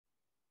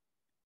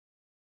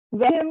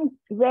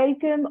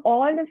Welcome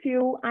all of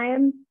you. I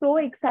am so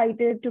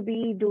excited to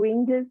be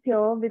doing this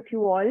here with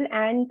you all,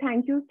 and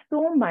thank you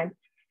so much.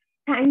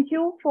 Thank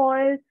you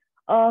for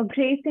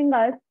gracing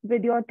us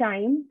with your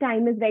time.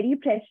 Time is very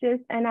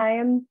precious, and I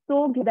am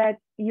so glad that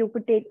you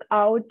could take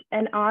out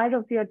an hour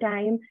of your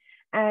time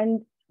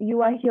and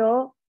you are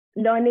here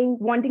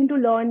wanting to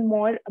learn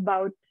more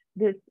about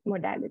this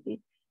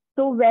modality.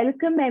 So,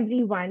 welcome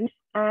everyone.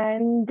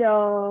 And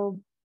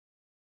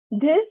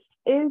this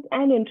is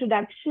an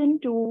introduction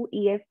to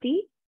EFT,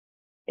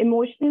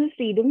 Emotional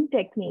Freedom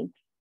Techniques.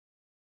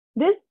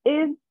 This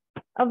is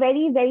a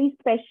very, very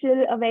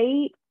special, a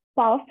very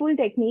powerful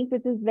technique,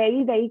 which is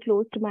very, very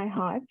close to my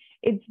heart.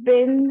 It's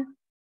been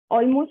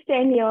almost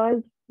 10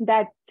 years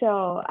that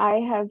I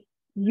have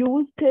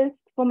used this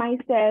for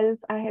myself.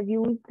 I have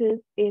used this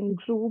in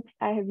groups.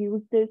 I have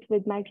used this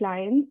with my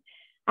clients.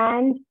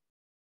 And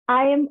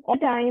I am all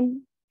the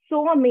time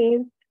so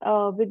amazed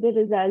with the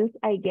results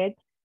I get.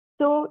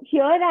 So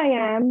here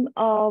I am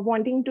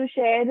wanting to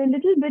share a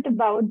little bit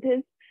about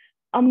this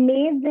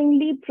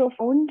amazingly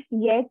profound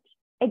yet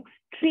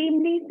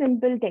extremely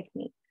simple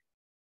technique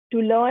to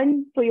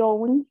learn for your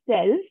own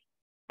self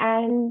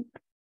and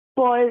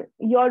for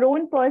your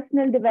own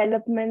personal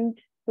development,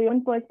 for your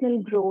own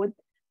personal growth,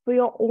 for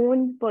your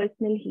own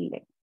personal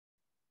healing.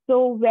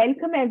 So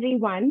welcome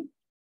everyone.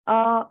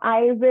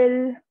 I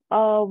will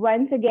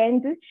once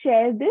again just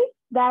share this,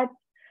 that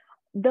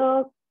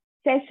the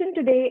session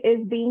today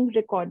is being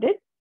recorded.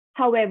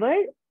 However,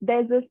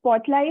 there's a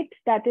spotlight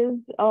that is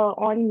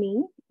on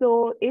me.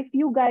 So if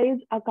you guys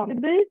are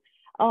comfortable,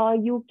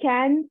 you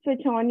can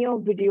switch on your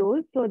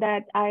videos so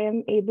that I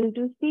am able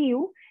to see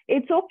you.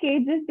 It's okay,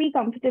 just be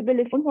comfortable.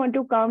 If you don't want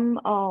to come,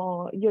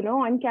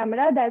 on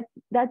camera,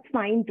 that's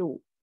fine too.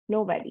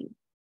 No worries.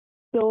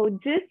 So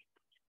just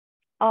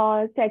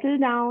settle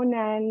down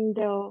and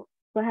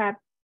perhaps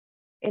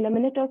in a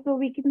minute or so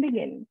we can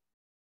begin.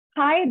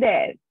 Hi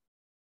there.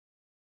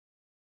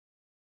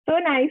 So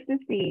nice to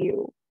see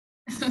you.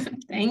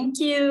 Thank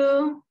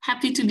you.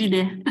 Happy to be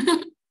there.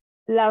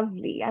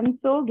 Lovely. I'm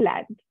so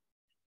glad.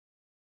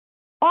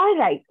 All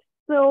right.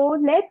 So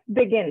let's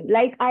begin.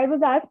 Like I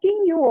was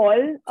asking you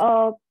all,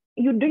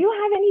 do you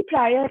have any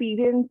prior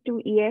experience to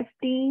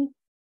EFT?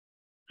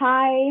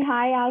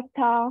 Hi,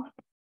 Astha.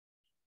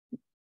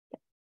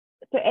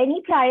 So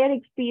any prior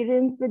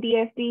experience with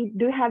EFT?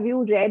 Have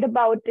you read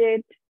about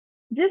it?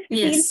 Just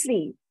feel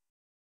free.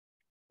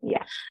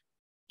 Yeah.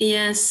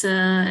 Yes,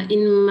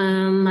 in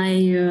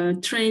my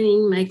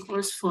training, my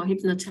course for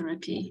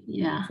hypnotherapy.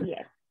 Yeah.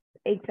 Yes,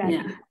 exactly.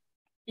 Yeah.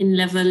 In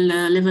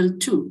level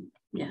 2.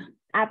 Yeah.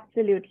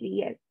 Absolutely,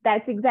 yes.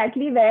 That's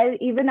exactly where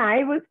even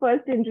I was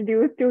first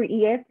introduced to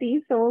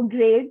EFT. So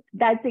great.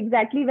 That's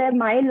exactly where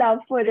my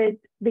love for it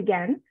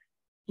began.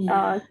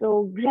 Yeah.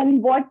 So,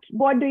 and what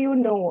do you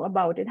know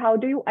about it? How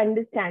do you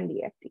understand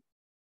EFT?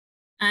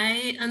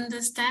 I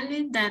understand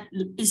it that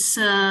it's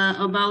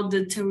about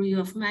the theory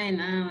of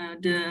mind.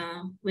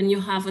 When you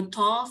have a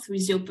thought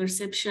with your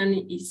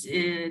perception, it's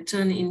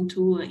turned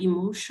into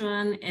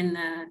emotion, and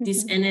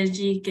this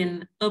energy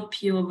can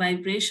up your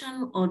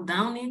vibration or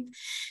down it,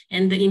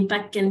 and the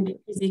impact can be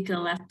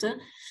physical after.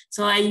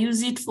 So I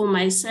use it for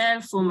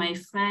myself, for my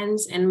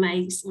friends, and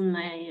my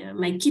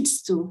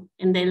kids too,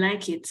 and they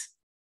like it.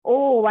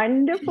 Oh,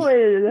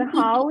 wonderful!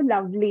 How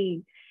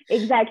lovely.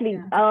 Exactly.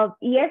 Yeah.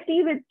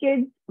 EFT with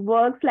kids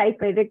works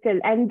like a miracle,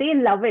 and they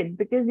love it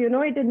because,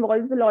 it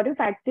involves a lot of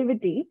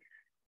activity.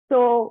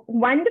 So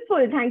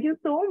wonderful. Thank you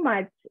so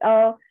much.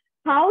 How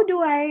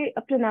do I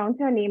pronounce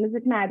your name? Is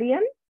it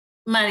Mariam?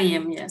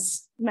 Mariam,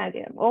 yes.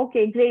 Mariam.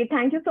 Okay, great.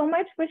 Thank you so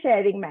much for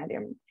sharing,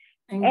 Mariam.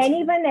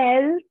 Anyone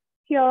else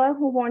here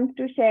who wants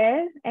to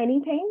share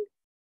anything?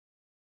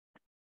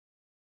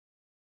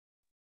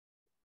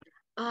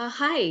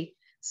 Hi.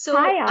 So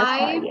hi,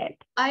 Astha,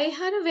 I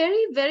had a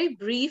very, very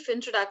brief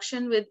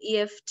introduction with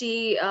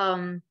EFT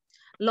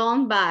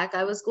long back.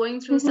 I was going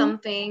through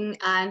something,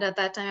 and at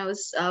that time I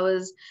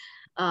was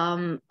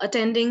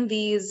attending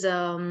these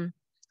holistic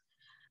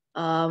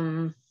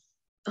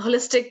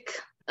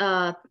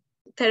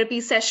therapy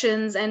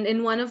sessions, and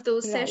in one of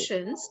those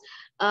sessions,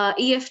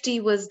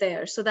 EFT was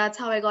there. So that's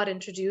how I got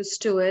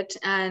introduced to it,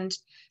 and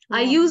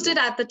I used it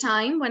at the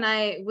time when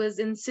I was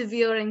in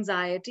severe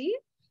anxiety.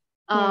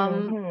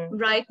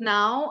 Right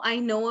now I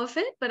know of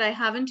it, but I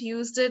haven't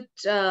used it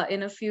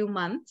in a few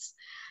months,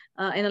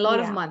 in a lot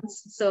of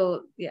months.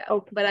 So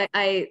but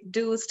I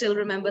do still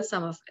remember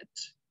some of it.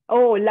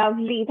 Oh,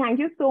 lovely. Thank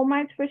you so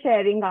much for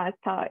sharing,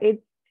 Astha.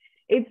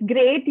 It's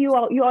great. You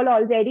all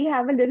already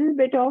have a little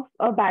bit of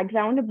a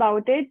background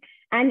about it.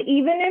 And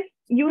even if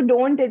you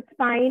don't, it's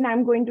fine.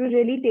 I'm going to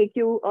really take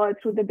you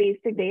through the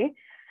basic day.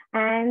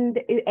 And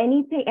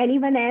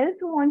anyone else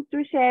who wants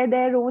to share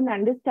their own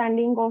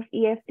understanding of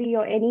EFT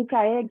or any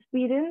prior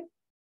experience?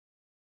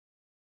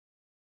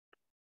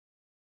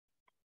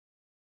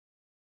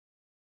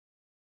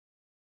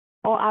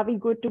 Or are we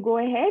good to go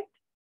ahead?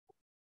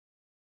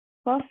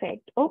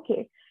 Perfect.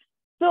 Okay.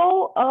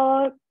 So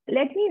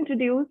let me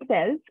introduce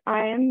self.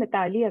 I am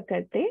Mitali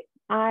Akarte.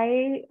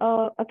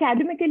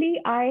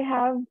 Academically, I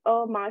have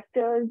a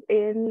master's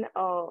in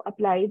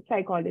applied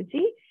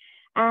psychology,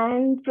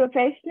 and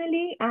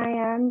professionally, I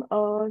am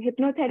a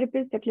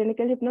hypnotherapist, a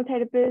clinical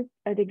hypnotherapist,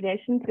 a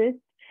regression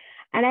therapist,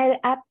 and I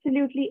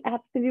absolutely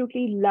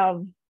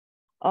love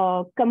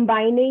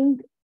combining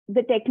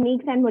the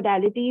techniques and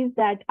modalities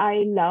that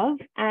I love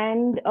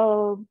and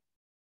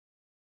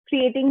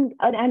creating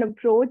an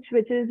approach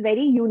which is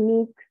very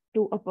unique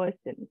to a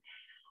person.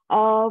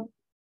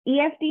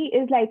 EFT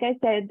is, like I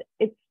said,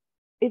 it's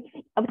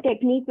a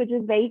technique which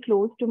is very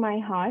close to my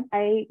heart.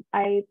 I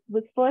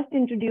was first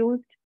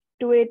introduced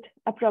to it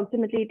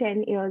approximately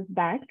 10 years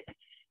back,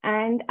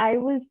 and I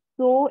was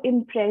so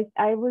impressed.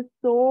 I was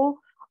so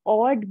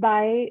awed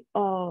by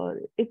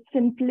its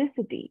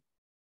simplicity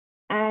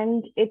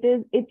and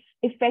its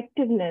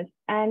effectiveness,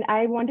 and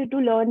I wanted to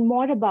learn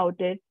more about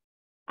it,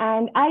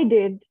 and I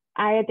did.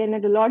 I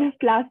attended a lot of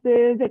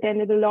classes,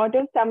 attended a lot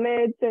of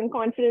summits and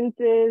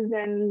conferences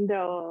and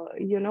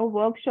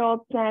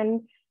workshops,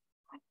 and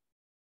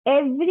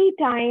every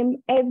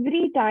time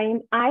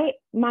I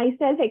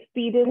myself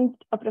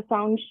experienced a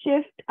profound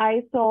shift.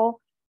 I saw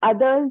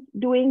others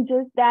doing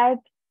just that.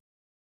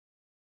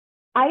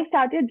 I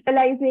started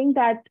realizing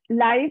that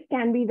life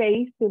can be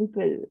very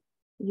simple,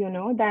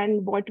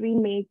 than what we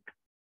make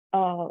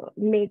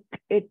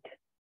it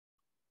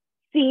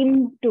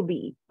seem to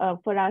be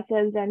for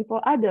ourselves and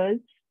for others.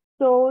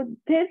 So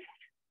this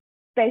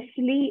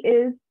especially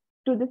is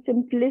to the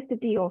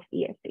simplicity of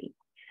EFT.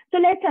 So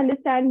let's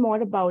understand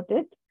more about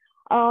it.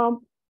 I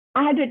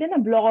had written a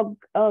blog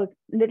a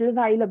little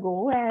while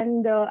ago,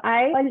 and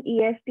I call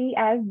EFT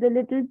as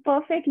the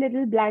perfect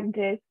little black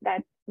dress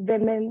that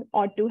women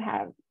ought to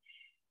have.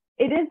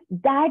 It is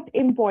that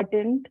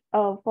important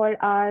for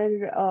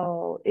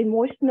our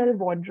emotional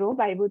wardrobe,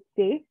 I would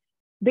say,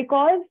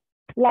 because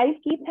life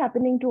keeps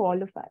happening to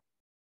all of us.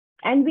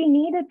 And we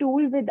need a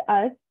tool with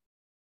us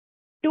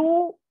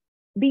to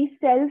be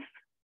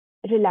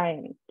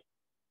self-reliant.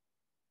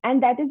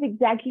 And that is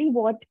exactly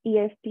what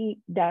EFT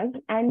does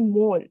and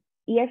more.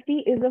 EFT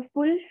is a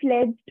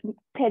full-fledged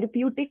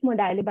therapeutic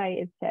modality by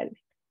itself.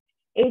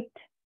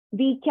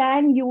 We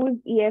can use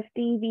EFT,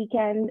 we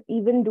can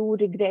even do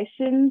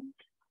regressions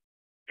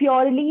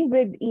purely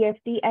with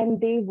EFT, and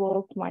they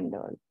work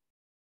wonders.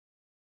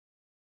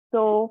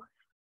 So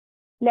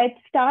let's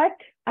start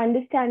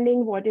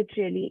understanding what it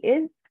really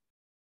is.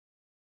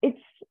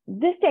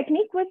 This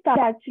technique was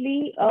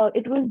actually,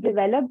 it was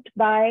developed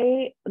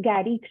by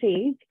Gary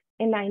Craig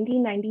in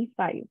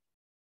 1995.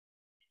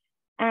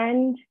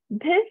 And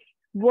this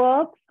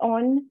works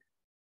on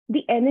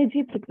the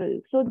energy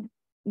principle. So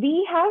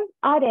we have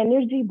our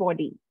energy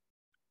body.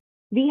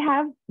 We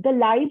have the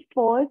life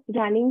force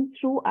running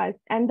through us,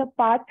 and the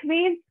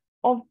pathways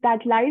of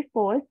that life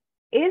force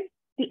is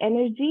the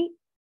energy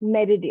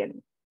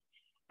meridian.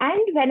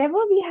 And whenever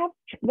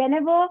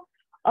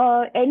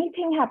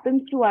anything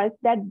happens to us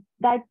that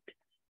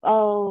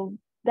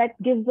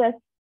gives us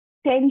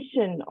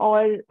tension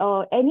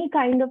or any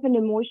kind of an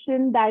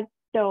emotion that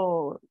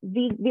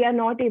we are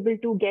not able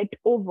to get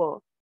over,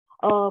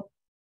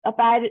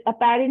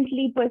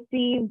 apparently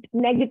perceived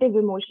negative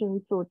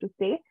emotions, so to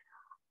say,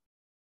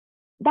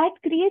 that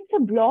creates a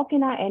block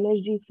in our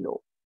energy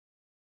flow.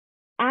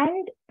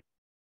 And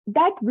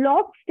that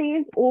block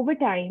stays over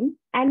time,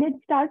 and it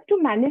starts to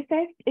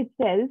manifest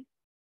itself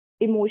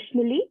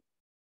emotionally,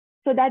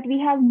 so that we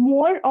have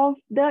more of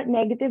the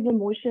negative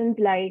emotions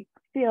like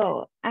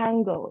fear,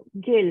 anger,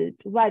 guilt,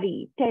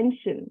 worry,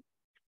 tension,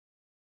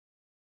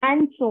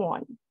 and so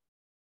on.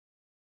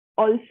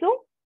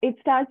 Also, it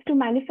starts to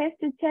manifest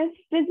itself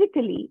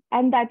physically,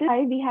 and that is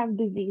why we have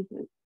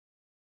diseases.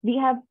 We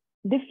have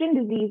different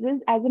diseases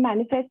as a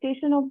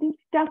manifestation of the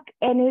stuck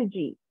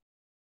energy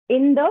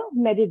in the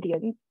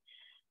meridians.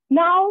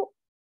 Now,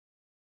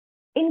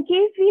 in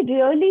case we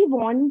really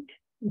want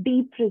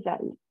deep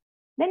results,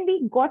 then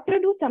we got to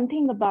do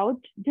something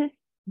about just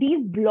these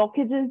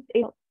blockages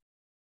in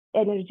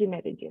energy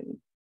meridians.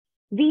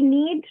 We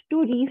need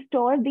to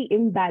restore the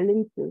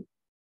imbalances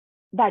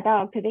that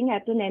are occurring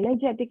at an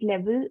energetic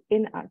level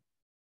in us.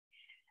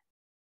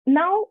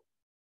 Now,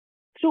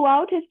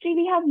 throughout history,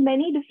 we have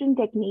many different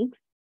techniques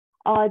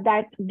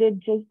that did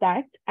just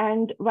that.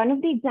 And one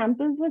of the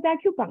examples was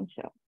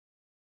acupuncture,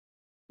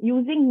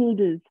 using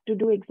needles to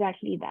do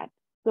exactly that.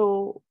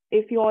 So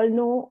if you all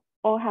know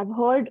or have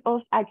heard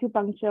of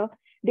acupuncture,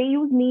 they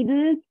use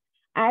needles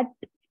at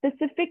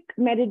specific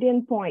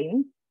meridian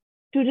points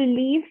to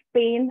relieve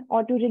pain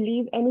or to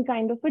relieve any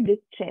kind of a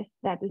distress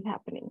that is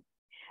happening.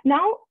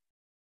 Now,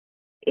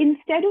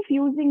 instead of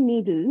using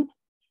needles,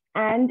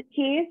 and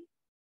case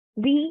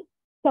we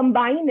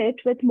combine it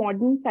with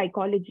modern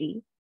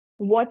psychology,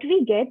 what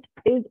we get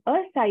is a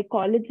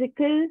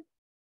psychological,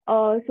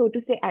 so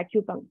to say,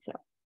 acupuncture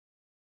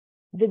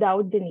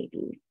without the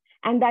needles.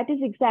 And that is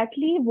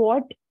exactly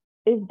what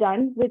is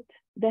done with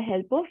the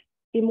help of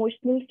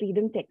emotional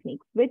freedom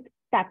techniques, with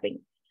tapping.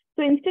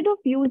 So instead of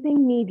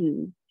using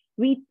needles,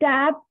 we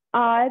tap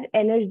our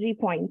energy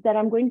points that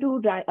I'm going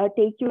to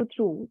take you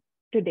through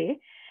today.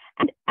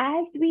 And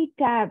as we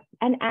tap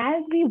and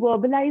as we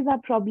verbalize our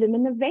problem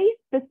in a very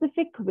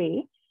specific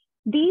way,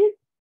 these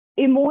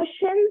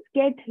emotions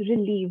get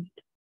relieved.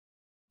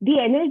 The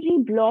energy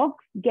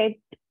blocks get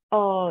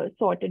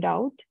sorted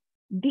out.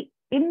 The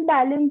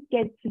imbalance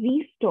gets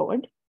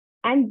restored.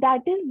 And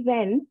that is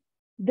when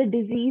the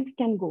disease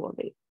can go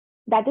away.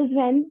 That is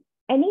when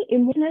any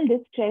emotional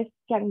distress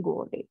can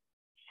go away.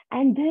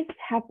 And this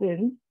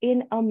happens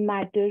in a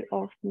matter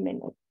of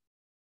minutes.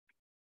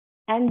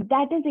 And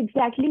that is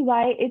exactly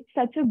why it's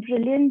such a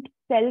brilliant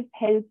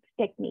self-help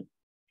technique.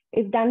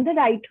 If done the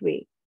right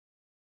way,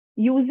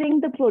 using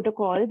the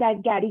protocol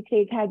that Gary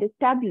Craig had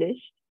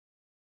established,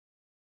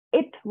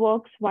 it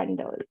works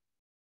wonders.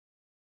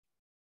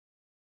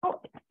 Now,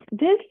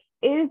 this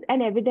is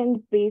an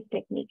evidence-based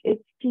technique.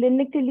 It's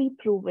clinically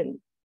proven.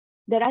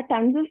 There are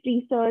tons of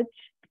research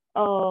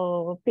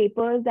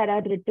papers that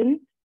are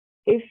written.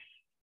 If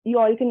you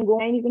all can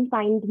go and you can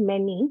find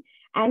many,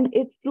 and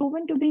it's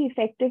proven to be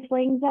effective for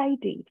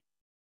anxiety,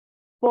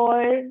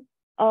 for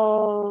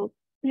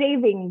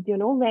cravings,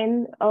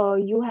 when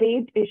you have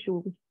weight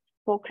issues,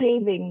 for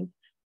cravings,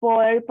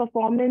 for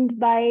performance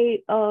by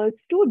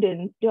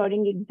students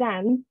during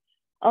exams,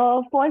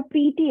 for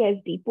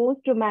PTSD,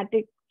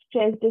 post-traumatic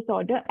stress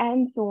disorder,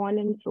 and so on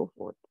and so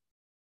forth.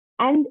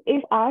 And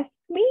if asked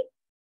me,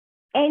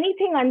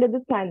 anything under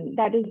the sun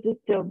that is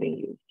disturbing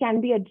you can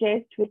be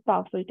addressed with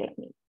powerful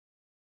techniques.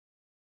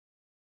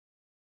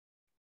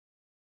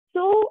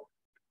 So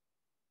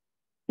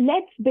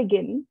let's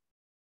begin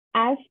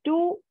as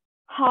to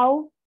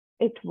how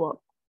it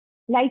works.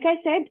 Like I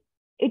said,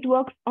 it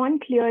works on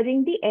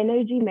clearing the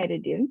energy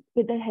meridians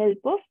with the help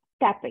of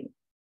tapping.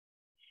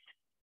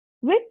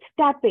 With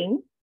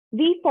tapping,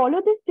 we follow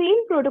the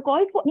same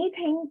protocol for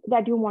anything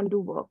that you want to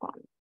work on.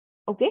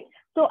 Okay,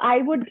 so I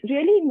would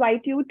really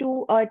invite you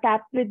to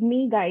tap with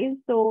me, guys.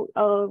 So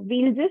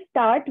we'll just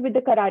start with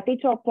the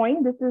karate chop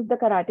point. This is the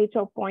karate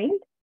chop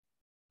point.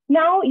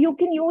 Now you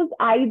can use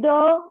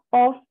either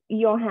of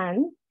your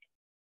hands.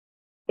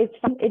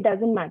 It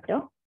doesn't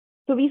matter.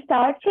 So we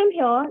start from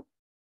here,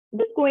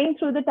 just going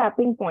through the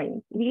tapping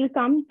points. We'll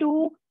come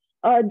to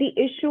the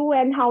issue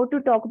and how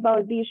to talk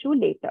about the issue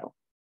later.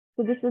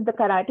 So this is the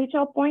karate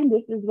chop point.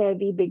 This is where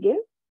we begin.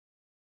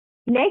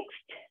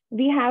 Next,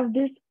 we have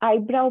this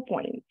eyebrow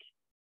point.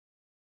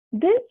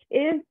 This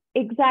is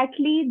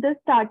exactly the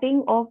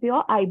starting of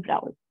your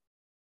eyebrows.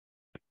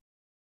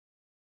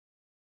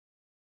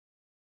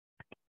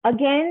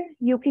 Again,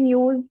 you can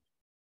use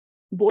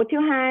both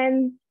your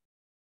hands,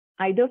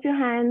 either of your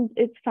hands,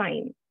 it's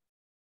fine.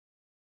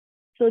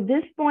 So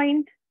this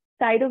point,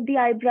 side of the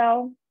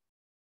eyebrow.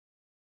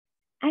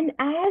 And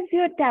as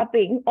you're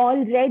tapping,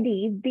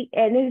 already the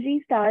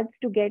energy starts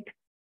to get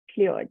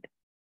cleared.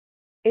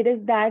 It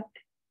is that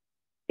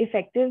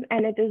effective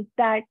and it is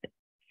that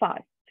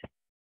fast.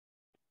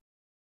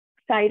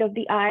 Side of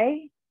the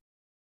eye,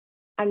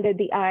 under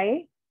the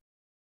eye.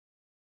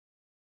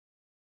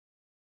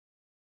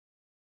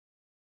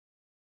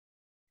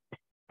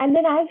 And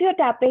then as you're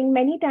tapping,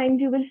 many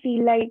times you will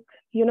feel like,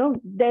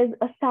 there's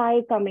a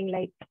sigh coming,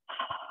 like,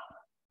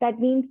 that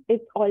means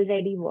it's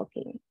already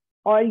working.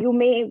 Or you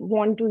may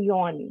want to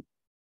yawn.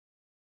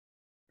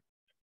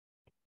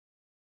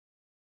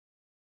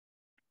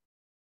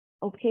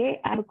 Okay,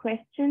 I have a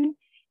question.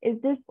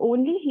 Is this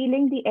only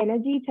healing the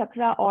energy,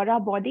 chakra, aura,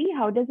 body?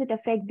 How does it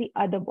affect the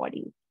other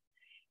bodies?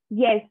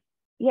 Yes,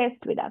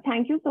 Vida.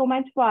 Thank you so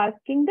much for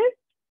asking this.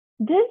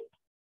 This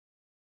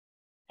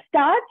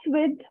starts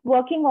with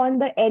working on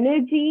the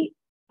energy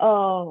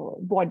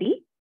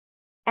body.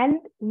 And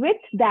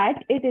with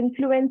that, it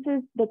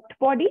influences the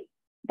body,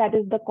 that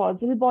is the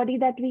causal body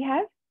that we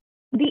have,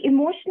 the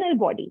emotional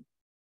body,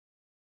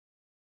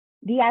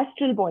 the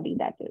astral body,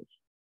 that is,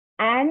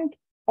 and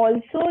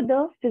also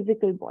the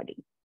physical body.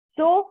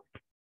 So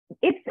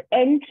its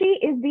entry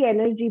is the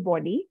energy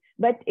body,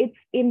 but its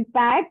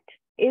impact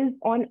is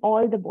on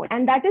all the body.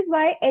 And that is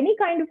why any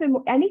kind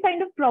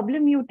of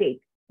problem you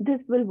take, this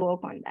will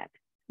work on that.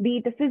 Be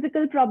it a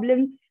physical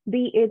problem,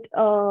 be it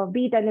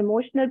an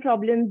emotional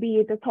problem, be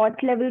it a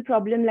thought level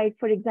problem, like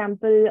for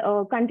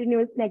example,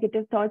 continuous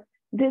negative thoughts,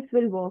 this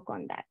will work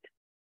on that.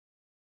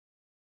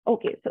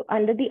 Okay, so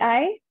under the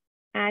eye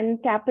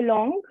and tap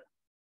along.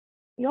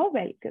 You're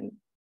welcome.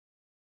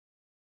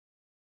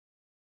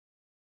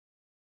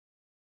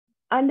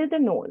 Under the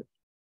nose.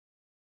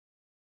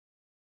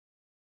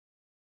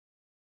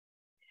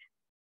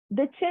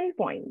 The chin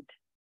point.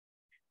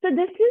 So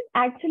this is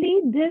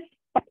actually this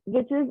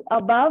which is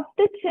above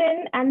the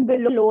chin and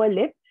below lower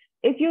lip.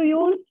 If you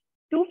use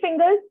 2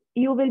 fingers,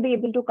 you will be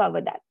able to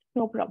cover that.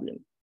 No problem.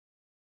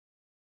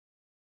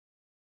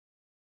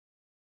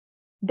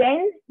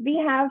 Then we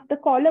have the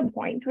collar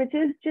point, which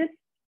is just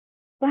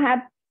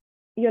perhaps,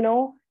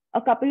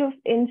 a couple of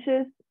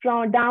inches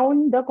from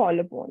down the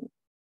collarbone.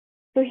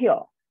 So here,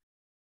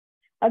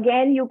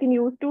 again, you can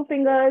use 2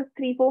 fingers,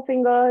 3, 4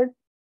 fingers.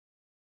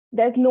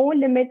 There's no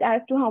limit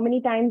as to how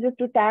many times you have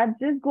to tap.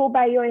 Just go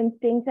by your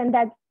instincts. And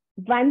that's,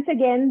 once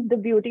again, the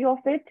beauty of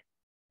it.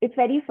 It's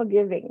very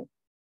forgiving.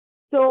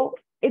 So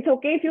It's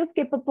okay if you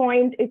skip a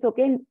point. It's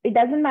okay. It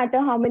doesn't matter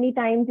how many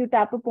times you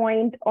tap a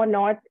point or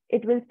not.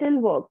 It will still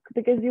work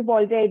because you've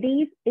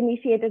already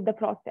initiated the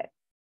process.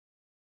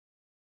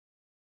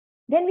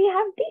 Then we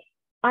have the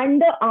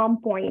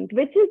underarm point,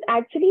 which is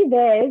actually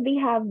where we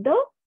have the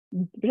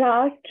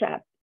bra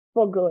strap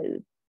for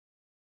girls.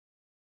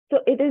 So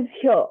it is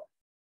here.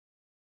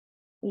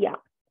 Yeah.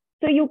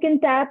 So you can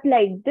tap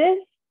like this.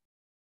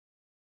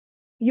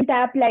 You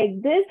tap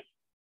like this,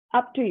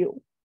 up to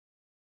you.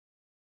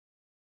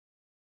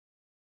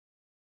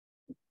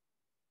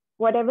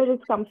 Whatever is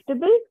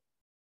comfortable.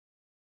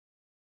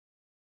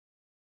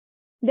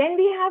 Then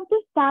we have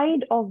the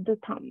side of the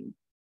thumb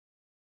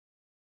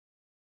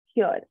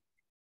here.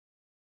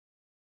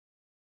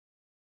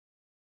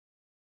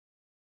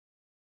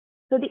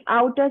 So the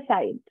outer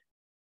side.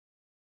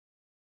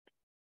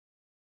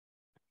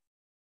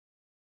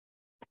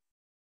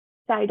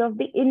 Side of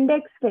the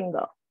index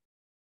finger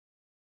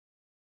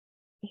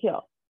here.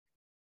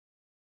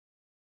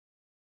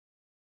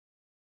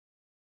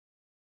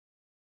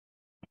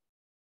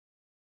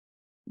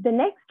 The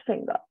next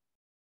finger.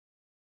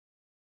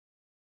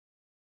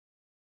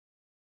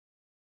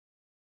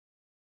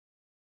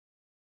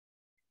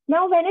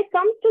 Now, when it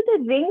comes to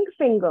the ring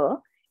finger,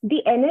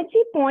 the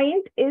energy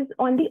point is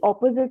on the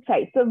opposite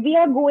side. So we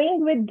are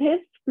going with this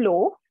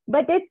flow,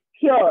 but it's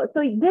here.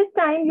 So this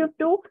time you have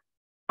to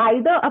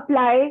either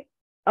apply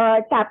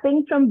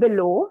tapping from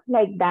below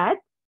like that,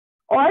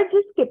 or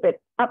just skip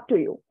it, up to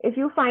you. If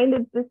you find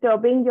it's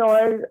disturbing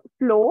your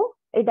flow,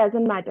 it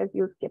doesn't matter if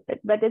you skip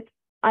it, but it's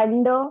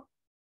under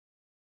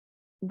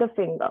the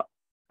finger,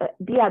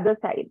 the other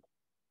side.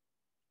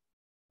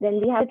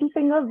 Then we have little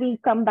finger, we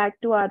come back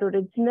to our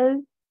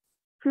original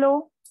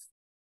flow.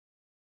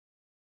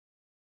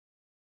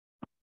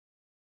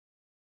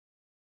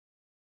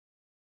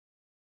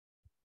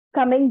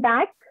 Coming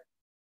back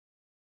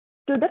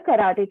to the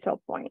karate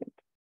chop point.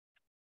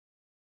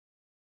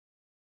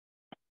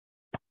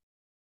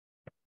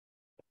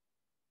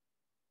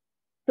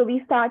 So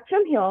we start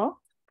from here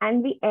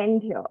and we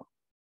end here,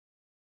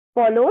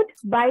 followed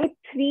by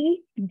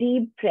 3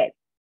 deep breaths.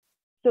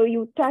 So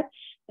you touch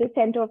the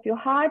center of your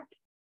heart,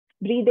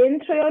 breathe in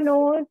through your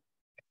nose,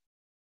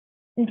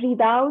 and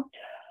breathe out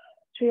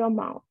through your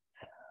mouth.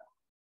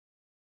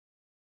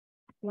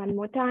 One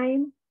more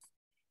time.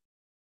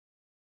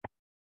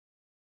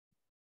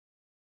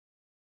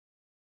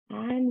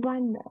 And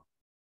one more.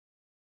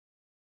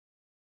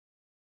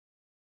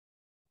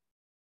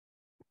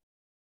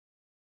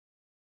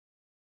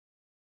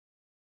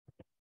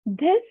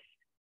 This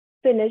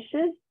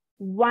finishes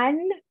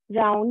 1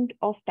 round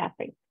of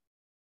tapping.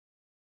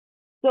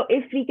 So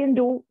if we can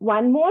do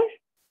one more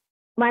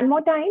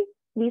time,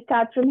 we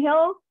start from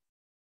here.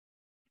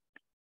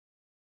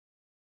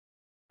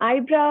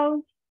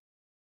 Eyebrows,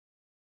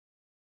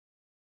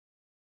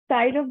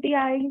 side of the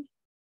eyes,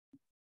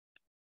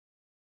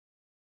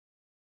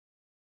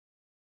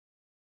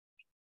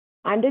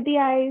 under the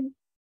eyes,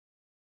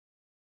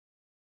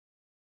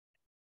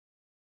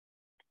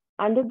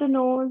 under the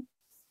nose,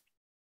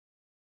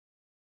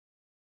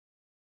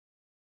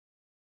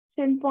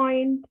 chin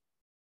point,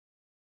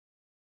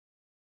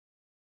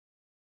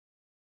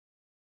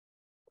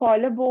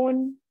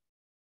 collarbone,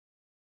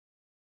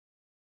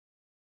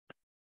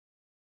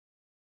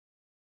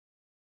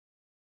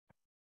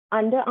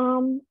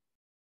 underarm,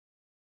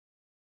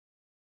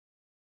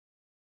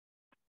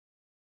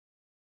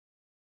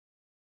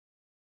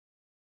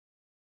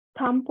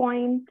 thumb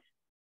point,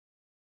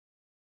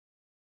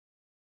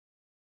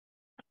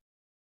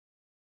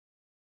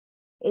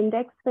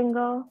 index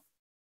finger,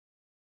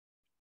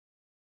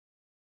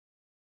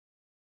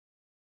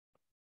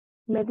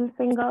 middle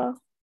finger,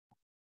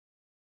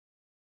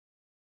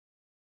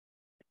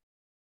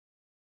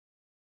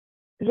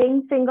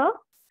 ring finger,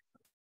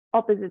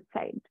 opposite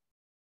side.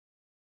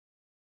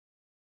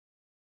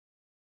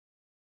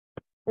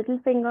 Little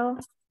finger,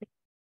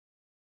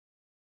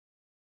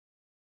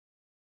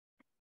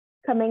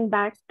 coming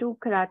back to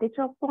karate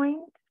chop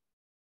point,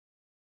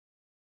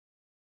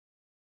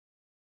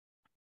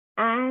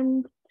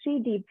 and 3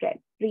 deep breaths.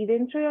 Breathe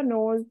in through your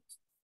nose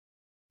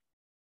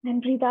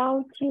and breathe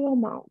out through your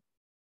mouth.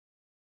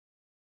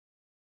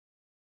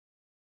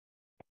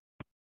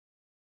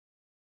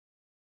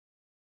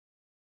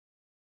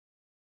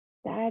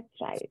 That's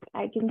right.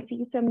 I can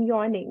see some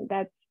yawning.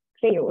 That's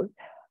great.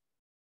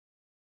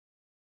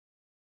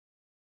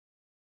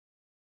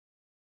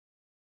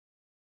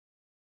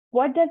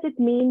 What does it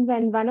mean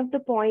when one of the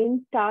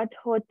points starts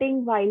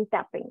hurting while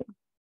tapping?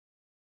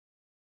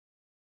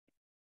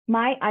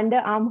 My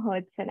underarm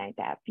hurts when I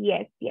tap.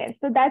 Yes, yes.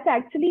 So that's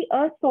actually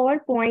a sore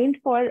point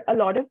for a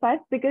lot of us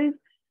because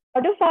a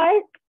lot of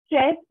our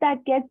stress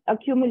that gets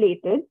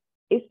accumulated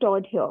is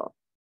stored here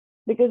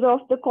because of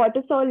the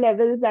cortisol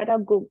levels that are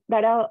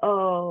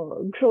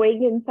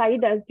growing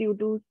inside us due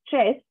to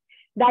stress.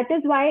 That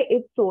is why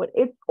it's sore.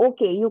 It's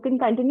okay. You can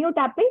continue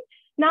tapping.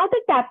 Now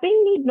the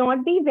tapping need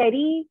not be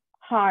very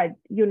hard,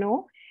 you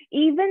know.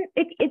 Even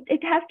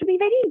it has to be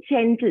very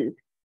gentle.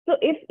 So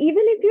even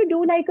if you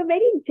do like a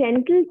very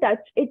gentle touch,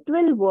 it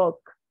will work.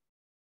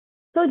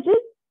 So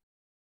just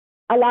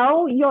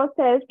allow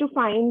yourself to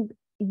find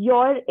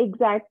your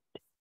exact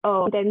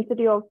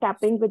intensity of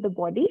tapping with the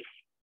body.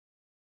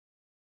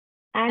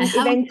 And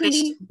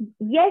eventually,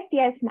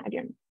 yes,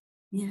 Mariam.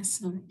 Yes,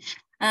 sorry.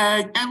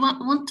 I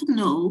want to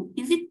know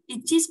if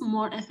it is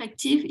more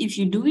effective if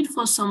you do it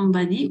for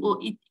somebody, or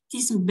it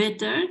is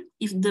better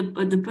if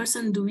the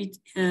person do it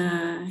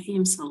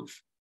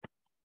himself.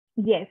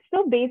 Yes.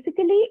 So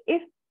basically,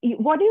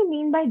 what do you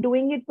mean by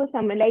doing it for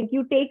someone? Like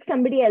you take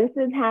somebody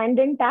else's hand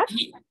and tap?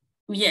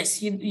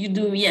 Yes, you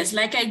do. Yes,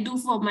 like I do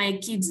for my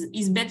kids.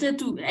 It's better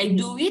I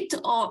do it,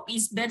 or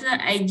it's better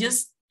I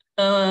just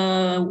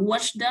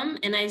watch them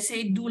and I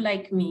say, do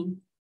like me.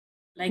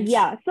 Like,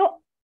 yeah. So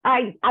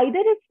either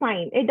is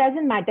fine. It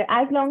doesn't matter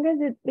as long as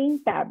it's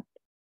being tapped.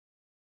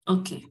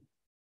 Okay.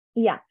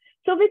 Yeah.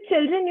 So with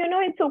children,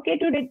 it's okay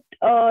to do it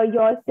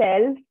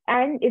yourself,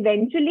 and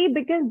eventually,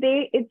 because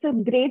it's a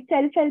great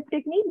self-help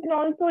technique, you can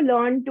also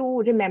learn to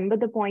remember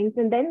the points,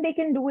 and then they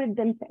can do it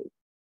themselves.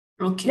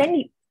 Okay.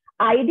 Then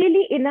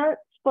ideally,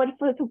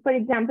 for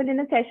example, in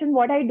a session,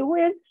 what I do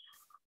is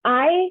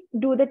I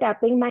do the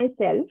tapping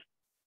myself,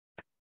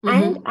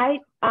 and I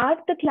ask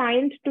the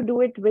client to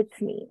do it with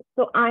me.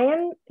 So I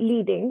am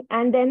leading,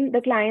 and then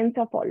the clients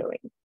are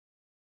following.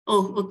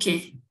 Oh,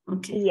 okay.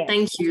 Okay. Yes.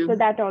 Thank you. So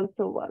that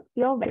also works.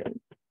 You're welcome.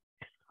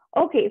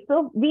 Okay,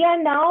 so we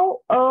are now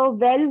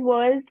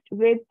well-versed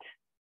with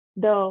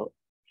the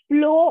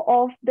flow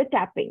of the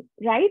tapping,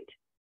 right?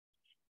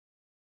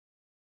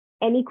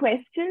 Any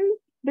questions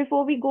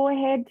before we go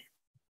ahead?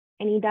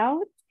 Any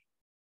doubts?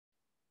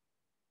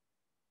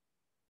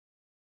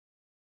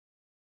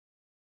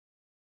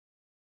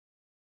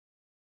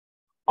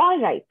 All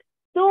right.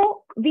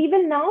 So we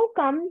will now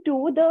come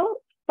to the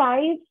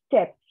 5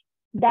 steps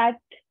that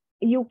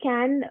you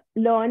can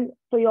learn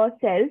for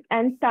yourself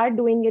and start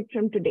doing it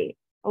from today.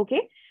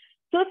 Okay.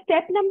 So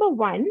step number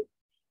 1,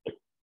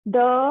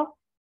 the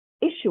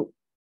issue.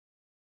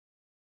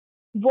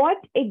 What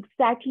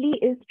exactly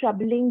is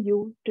troubling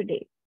you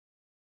today?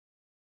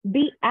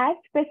 Be as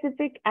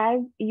specific as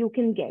you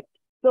can get.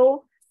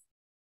 So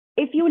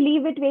if you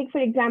leave it vague, for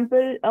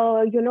example,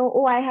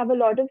 oh, I have a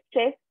lot of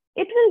stress,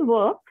 it will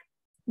work.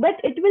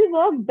 But it will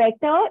work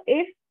better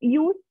if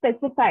you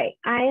specify,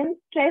 I am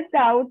stressed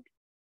out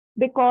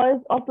because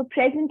of a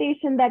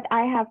presentation that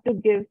I have to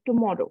give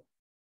tomorrow.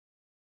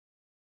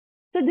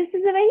 So this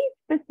is a very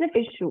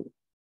specific issue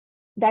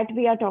that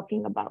we are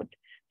talking about.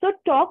 So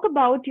talk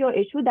about your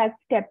issue. That's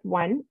step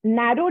 1.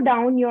 Narrow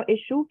down your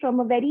issue from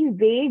a very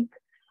vague,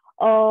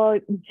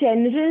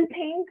 general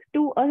thing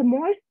to a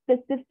more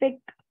specific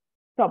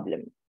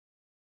problem.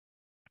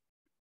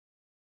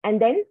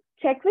 And then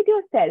check with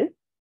yourself,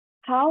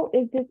 how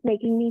is this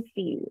making me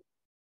feel?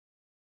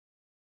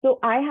 So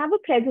I have a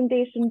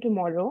presentation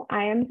tomorrow.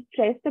 I am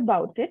stressed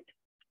about it.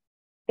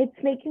 It's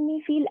making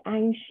me feel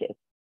anxious.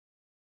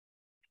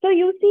 So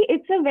you see,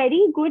 it's a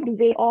very good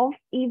way of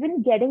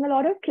even getting a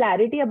lot of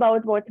clarity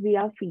about what we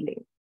are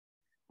feeling.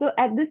 So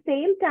at the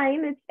same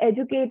time, it's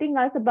educating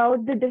us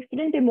about the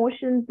different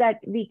emotions that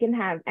we can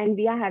have and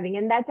we are having.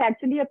 And that's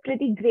actually a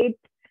pretty great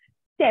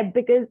step,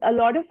 because a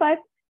lot of us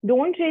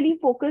don't really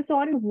focus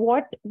on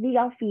what we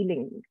are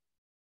feeling.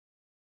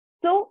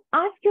 So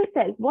ask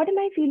yourself, what am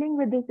I feeling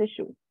with this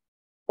issue?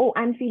 Oh,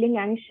 I'm feeling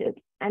anxious.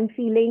 I'm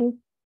feeling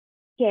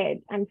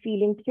scared. I'm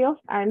feeling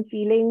fearful. I'm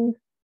feeling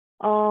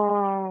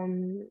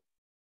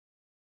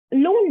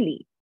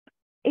lonely.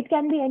 It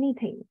can be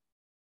anything.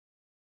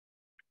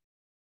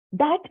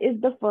 That is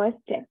the first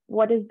step.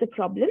 What is the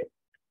problem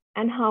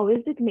and how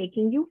is it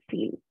making you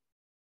feel?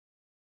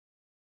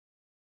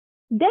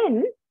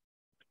 Then,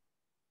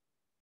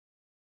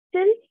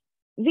 since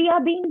we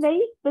are being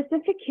very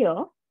specific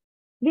here,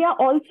 we are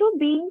also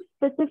being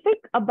specific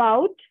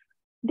about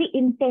the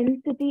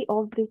intensity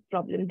of this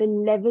problem, the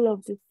level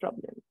of this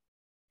problem,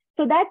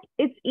 so that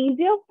it's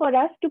easier for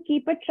us to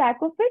keep a track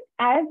of it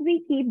as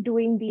we keep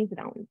doing these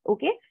rounds,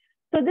 okay?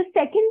 So the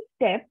second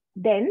step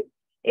then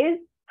is,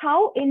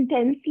 how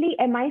intensely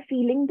am I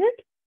feeling this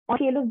on a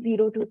scale of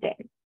 0 to 10?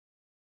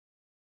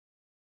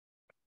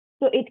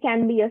 So it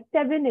can be a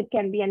 7, it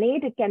can be an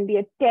 8, it can be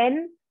a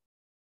 10.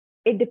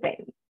 It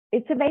depends.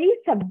 It's a very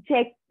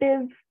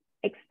subjective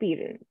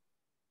experience.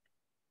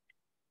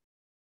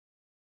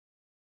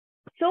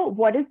 So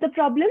what is the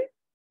problem?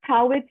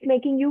 How it's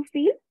making you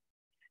feel?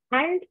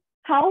 And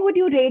how would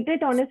you rate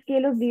it on a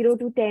scale of 0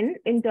 to 10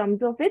 in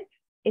terms of its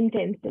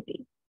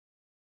intensity?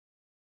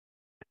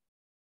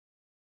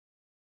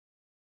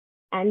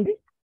 And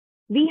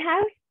we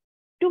have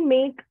to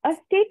make a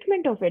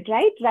statement of it,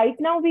 right? Right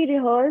now we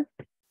rehearsed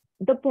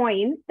the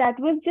points that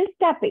was just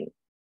tapping.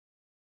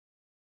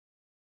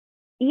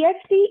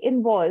 EFT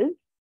involves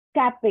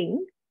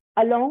tapping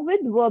along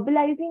with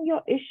verbalizing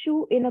your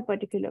issue in a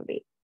particular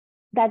way.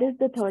 That is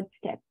the third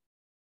step,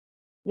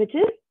 which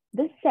is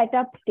the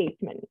setup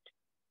statement.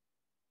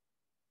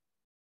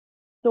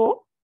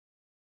 So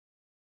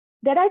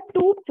there are 2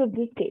 parts of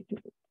this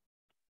statement.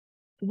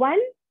 One,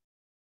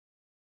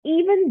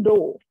 even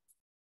though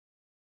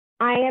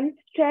I am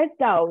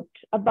stressed out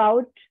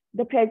about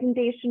the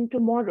presentation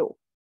tomorrow,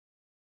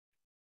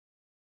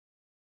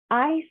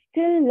 I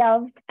still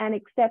love and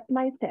accept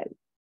myself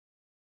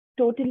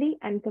totally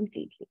and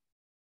completely.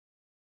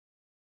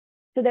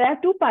 So there are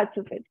two parts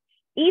of it.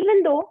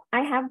 Even though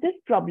I have this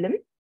problem,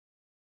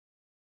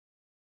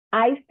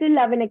 I still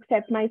love and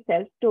accept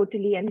myself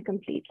totally and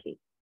completely.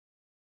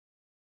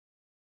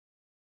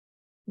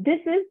 This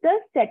is the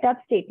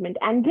setup statement.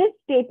 And this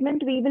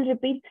statement we will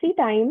repeat 3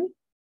 times,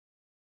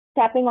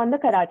 tapping on the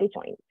karate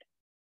joint.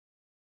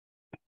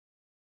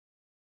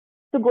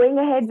 So going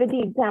ahead with the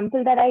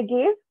example that I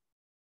gave,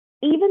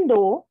 even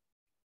though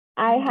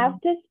I have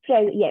this,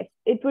 yes,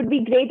 it would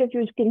be great if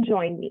you can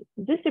join me.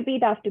 Just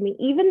repeat after me.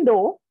 Even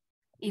though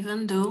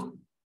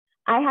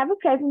I have a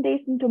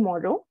presentation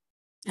tomorrow.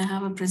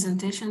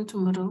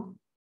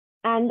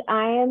 And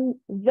I am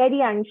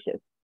very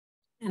anxious.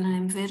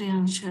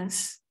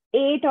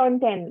 8 on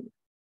 10.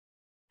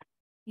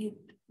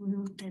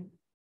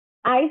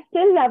 I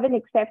still love and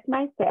accept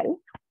myself.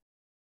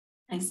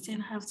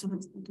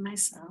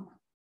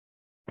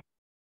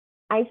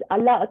 I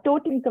love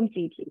totally and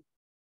completely.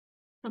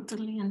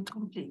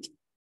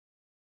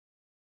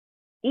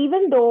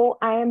 Even though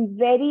I am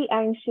very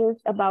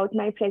anxious about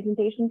my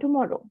presentation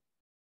tomorrow.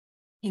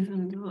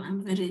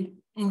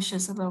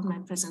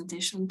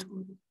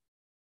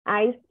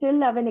 I still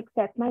love and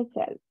accept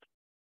myself.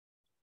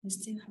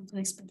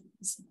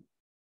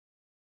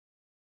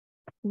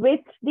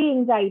 With the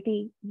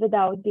anxiety,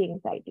 without the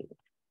anxiety.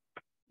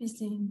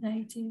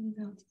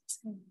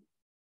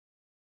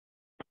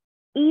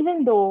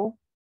 Even though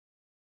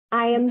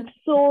I am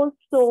so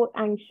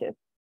anxious.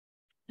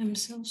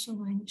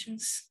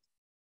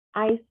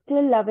 I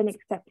still love and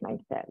accept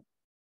myself.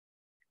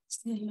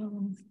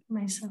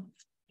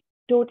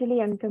 Totally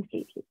and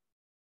completely.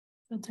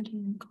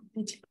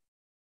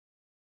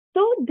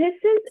 So this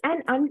is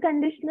an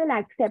unconditional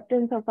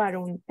acceptance of our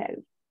own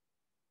self,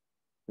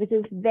 which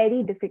is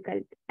very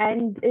difficult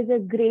and is a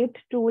great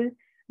tool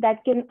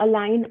that can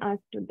align us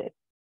to this.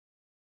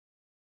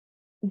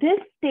 This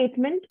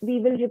statement we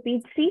will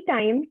repeat 3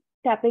 times,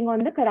 tapping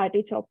on the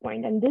karate chop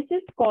point, and this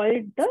is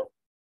called the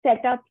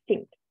setup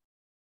state.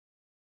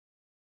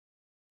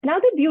 Now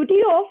the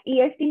beauty of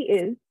EFT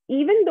is,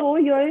 even though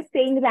you're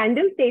saying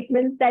random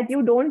statements that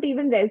you don't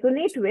even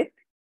resonate with,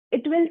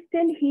 it will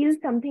still heal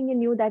something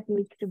in you that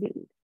needs to be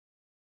healed.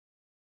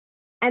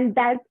 And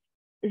that's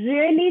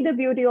really the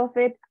beauty of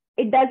it.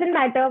 It doesn't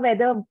matter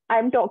whether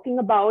I'm talking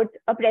about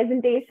a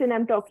presentation,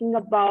 I'm talking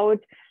about,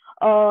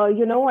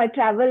 a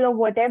travel or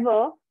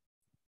whatever,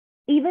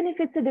 even if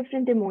it's a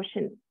different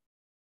emotion,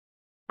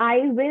 I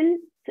will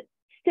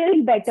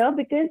still better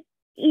because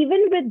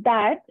even with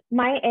that,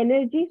 my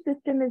energy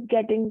system is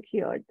getting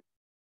cleared.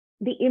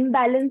 The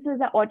imbalances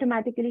are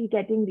automatically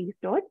getting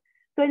restored.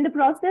 So in the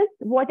process,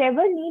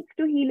 whatever needs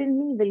to heal in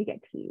me will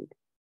get healed.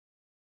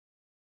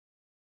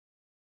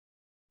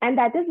 And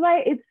that is why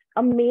it's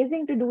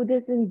amazing to do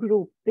this in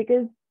group,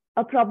 because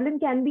a problem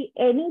can be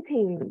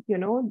anything,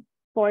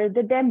 for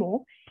the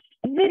demo,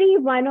 every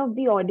one of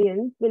the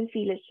audience will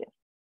feel a shift.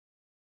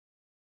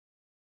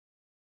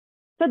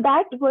 So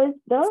that was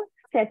the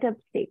setup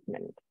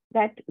statement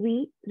that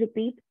we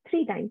repeat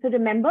 3 times. So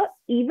remember,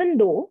 even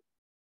though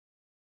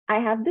I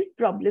have this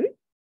problem,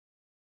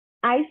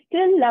 I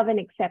still love and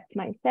accept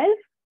myself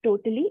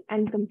totally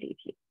and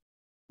completely.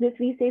 This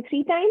we say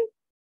 3 times.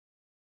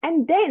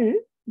 And then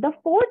the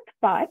 4th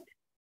part,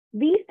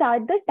 we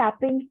start the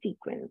tapping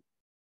sequence.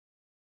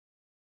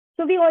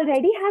 So we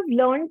already have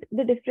learned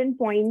the different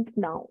points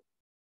now.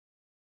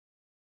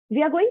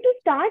 We are going to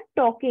start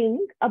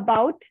talking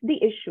about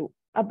the issue,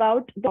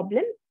 about the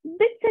problem,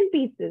 bits and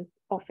pieces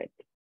of it.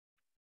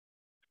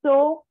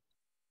 So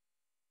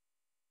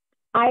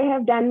I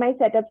have done my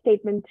setup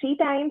statement 3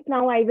 times.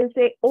 Now I will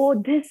say, oh,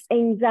 this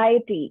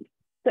anxiety.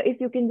 So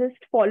if you can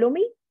just follow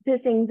me,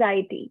 this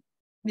anxiety.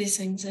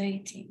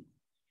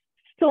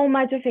 So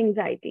much of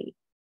anxiety.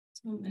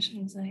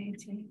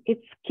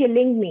 It's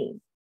killing me.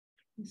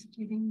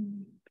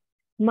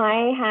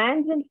 My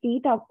hands and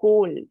feet are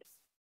cold.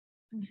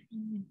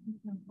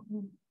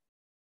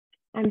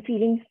 I'm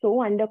feeling so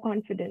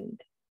underconfident.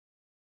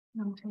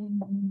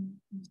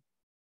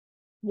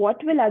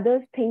 What will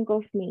others think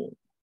of me?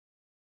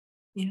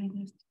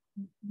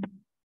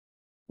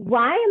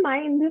 Why am I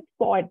in this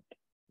spot?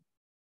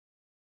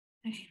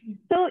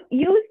 So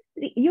you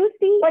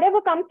see,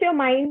 whatever comes to your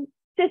mind,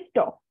 just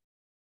talk.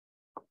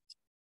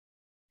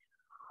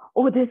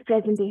 Oh, this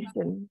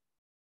presentation.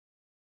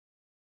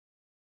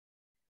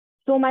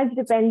 So much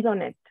depends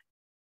on it.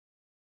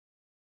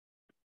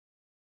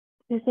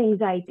 This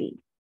anxiety.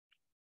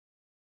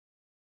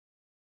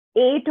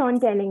 8 on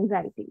 10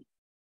 anxiety.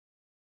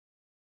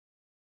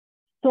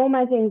 So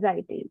much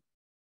anxiety.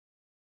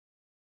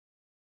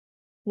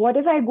 What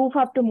if I goof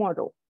up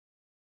tomorrow?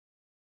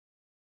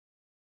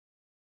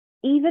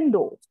 Even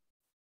though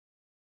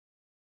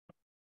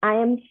I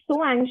am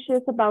so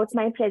anxious about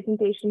my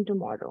presentation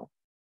tomorrow,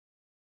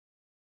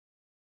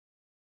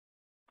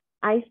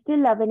 I still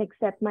love and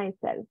accept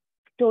myself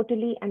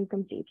totally and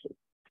completely.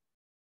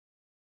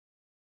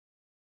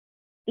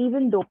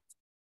 Even though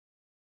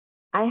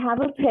I have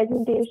a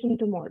presentation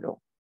tomorrow,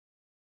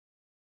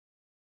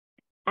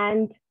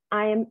 and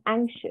I am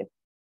anxious.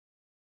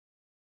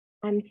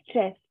 I'm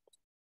stressed.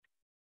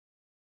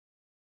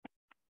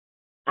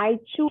 I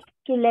choose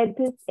to let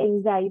this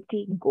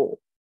anxiety go.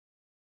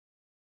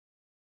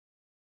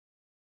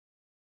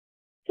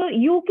 So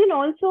you can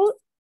also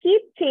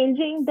keep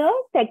changing the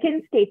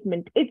second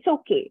statement. It's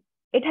okay.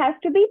 It has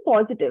to be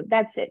positive.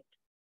 That's it.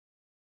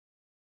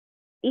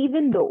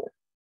 Even though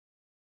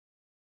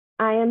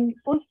I am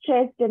so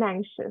stressed and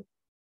anxious,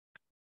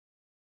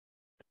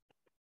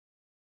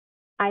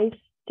 I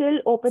still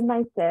open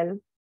myself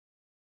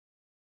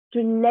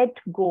to let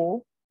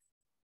go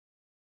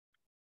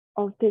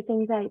of this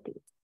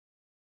anxiety.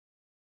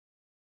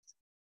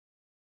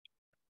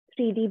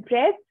 3 deep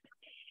breaths.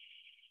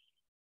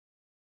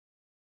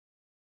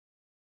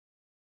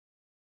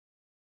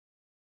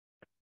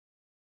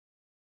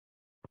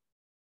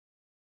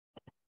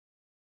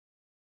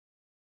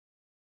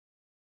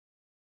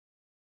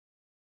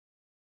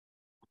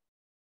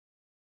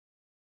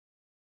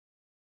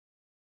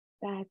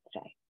 That's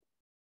right.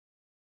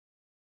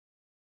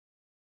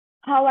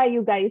 How are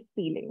you guys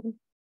feeling?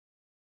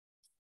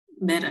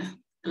 Better,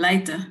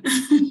 lighter.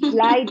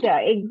 Lighter,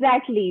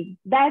 exactly.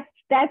 That's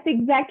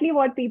exactly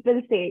what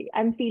people say.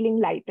 I'm feeling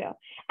lighter.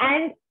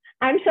 And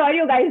I'm sure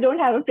you guys don't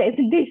have a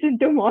presentation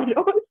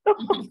tomorrow. So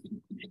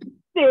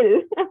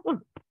still.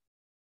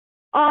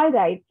 All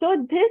right.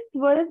 So this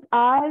was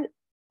our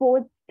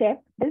fourth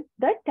step, is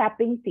the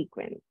tapping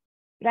sequence,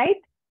 right?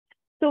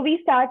 So we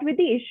start with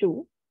the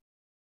issue.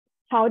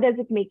 How does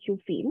it make you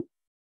feel?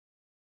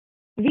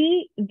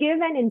 We give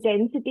an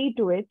intensity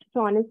to it.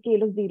 So on a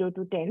scale of 0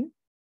 to 10,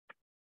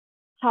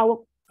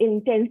 how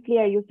intensely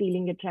are you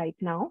feeling it right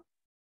now?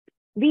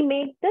 We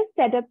make the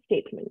setup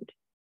statement.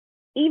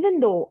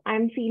 Even though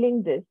I'm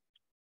feeling this,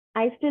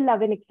 I still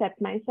love and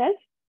accept myself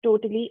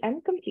totally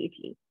and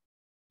completely.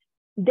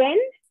 Then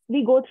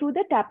we go through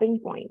the tapping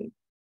points,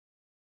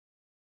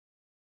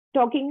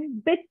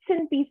 talking bits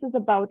and pieces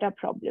about our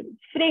problems.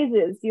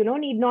 Phrases,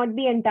 need not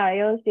be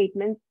entire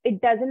statements. It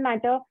doesn't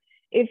matter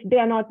if they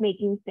are not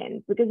making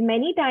sense, because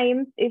many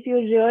times if you're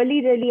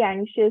really, really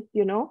anxious,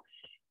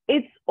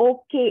 it's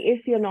okay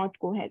if you're not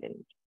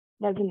coherent.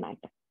 Doesn't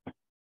matter.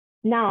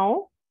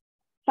 Now,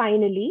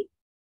 finally,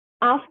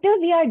 after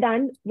we are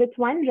done with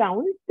one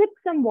round, sip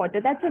some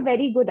water. That's a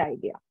very good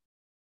idea.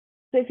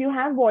 So if you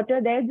have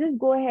water there, just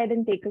go ahead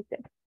and take a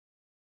sip.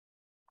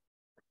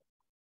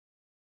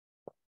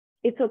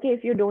 It's okay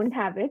if you don't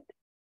have it.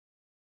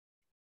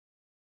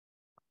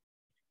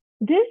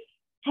 This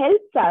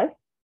helps us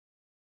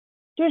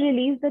to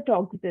release the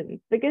toxins,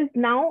 because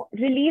now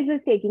release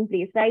is taking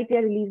place, right? We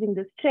are releasing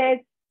the stress,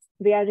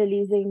 we are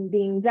releasing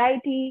the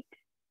anxiety,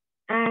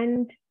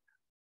 and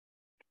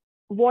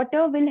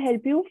water will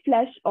help you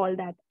flush all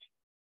that.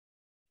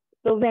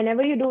 So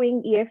whenever you're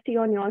doing EFT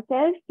on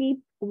yourself,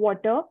 keep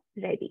water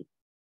ready.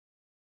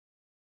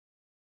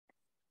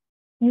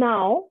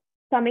 Now,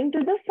 coming to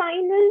the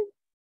final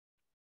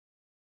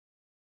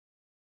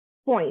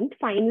point,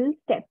 final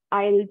step.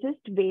 I'll just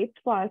wait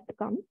for us to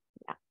come.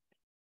 Yeah.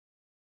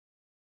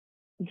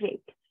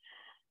 Great.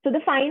 So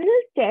the final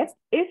step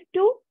is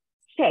to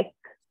check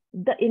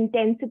the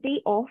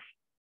intensity of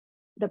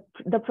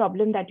the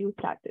problem that you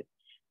started.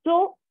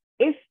 So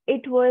if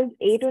it was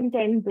 8 on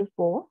 10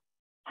 before,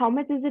 how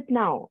much is it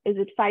now? Is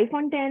it 5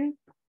 on 10?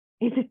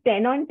 Is it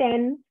 10 on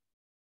 10?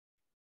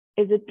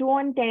 Is it 2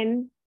 on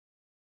 10?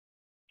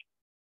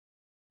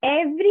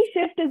 Every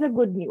shift is a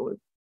good news.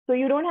 So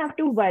you don't have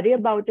to worry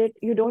about it.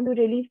 You don't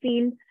really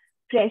feel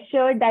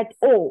pressured that,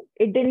 oh,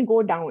 it didn't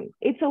go down.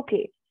 It's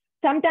okay.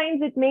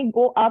 Sometimes it may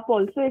go up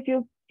also if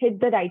you hit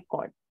the right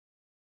chord.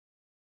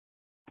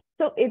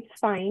 So it's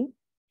fine.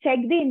 Check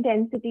the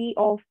intensity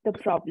of the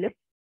problem.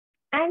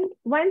 And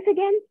once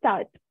again,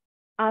 start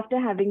after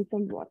having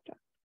some water.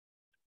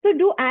 So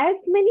do as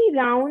many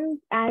rounds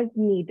as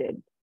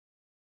needed.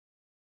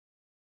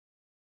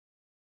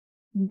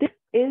 This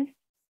is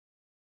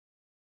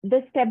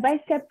the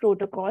step-by-step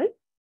protocol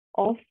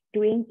of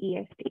doing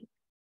EFT.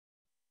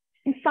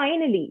 And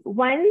finally,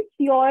 once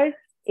your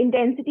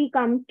intensity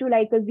comes to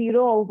like a 0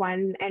 or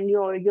 1 and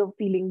you're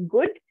feeling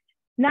good,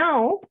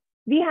 now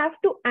we have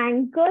to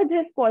anchor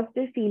this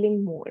positive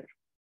feeling more.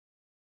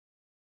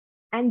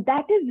 And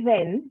that is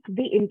when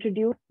we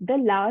introduce the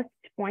last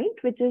point,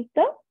 which is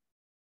the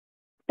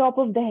top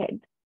of the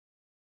head.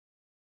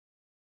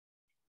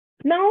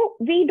 Now,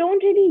 we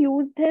don't really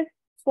use this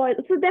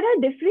so there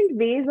are different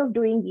ways of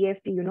doing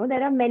EFT,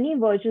 there are many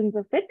versions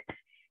of it.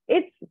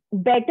 It's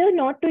better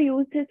not to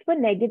use this for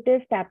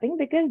negative tapping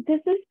because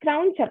this is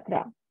crown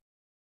chakra.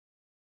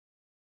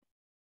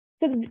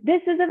 So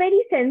this is a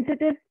very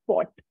sensitive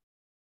spot.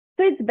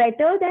 So it's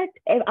better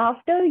that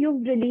after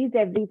you've released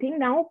everything,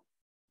 now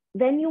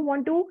when you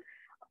want to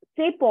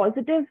say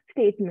positive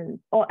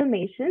statements or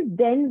affirmations,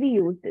 then we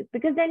use this,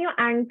 because then you're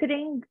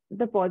anchoring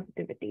the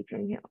positivity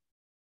from here.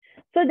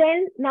 So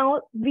then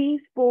now we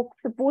spoke,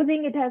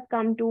 supposing it has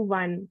come to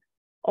 1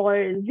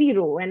 or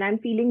 0, and I'm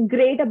feeling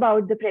great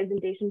about the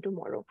presentation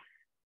tomorrow.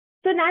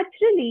 So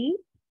naturally,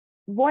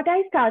 what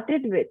I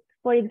started with,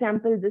 for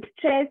example, the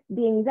stress,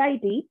 the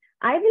anxiety,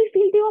 I will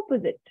feel the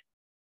opposite.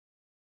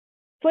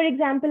 For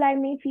example, I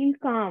may feel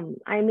calm.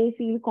 I may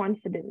feel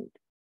confident.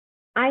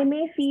 I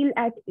may feel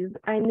at ease.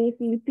 I may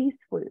feel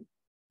peaceful.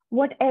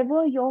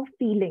 Whatever you're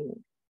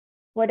feeling,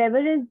 whatever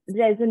is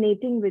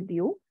resonating with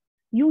you,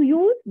 you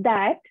use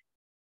that.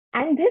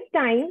 And this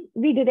time,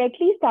 we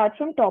directly start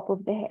from top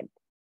of the head.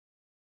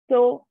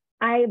 So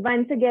I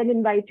once again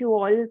invite you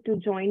all to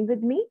join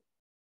with me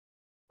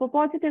for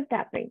positive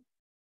tapping.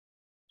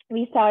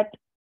 We start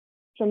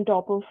from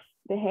top of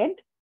the head.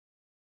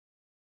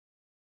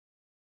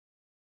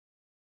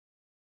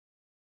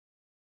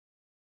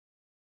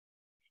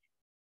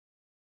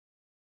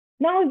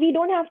 Now, we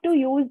don't have to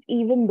use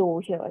even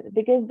though here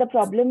because the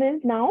problem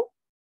is now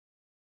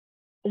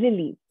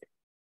released.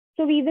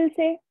 So we will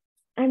say,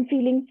 I'm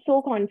feeling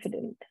so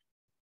confident.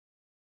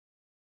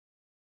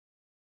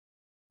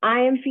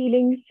 I am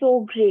feeling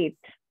so great.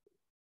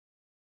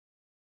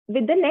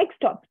 With the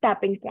next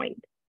tapping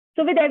point.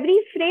 So with every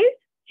phrase,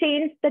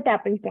 change the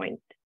tapping point.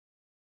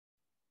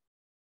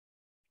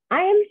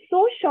 I am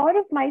so sure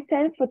of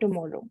myself for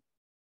tomorrow.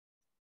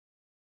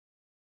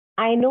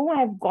 I know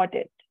I've got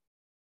it.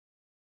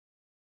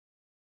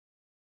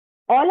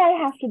 All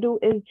I have to do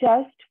is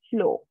just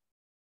flow.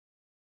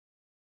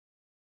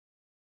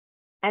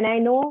 And I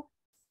know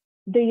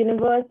the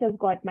universe has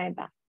got my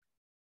back.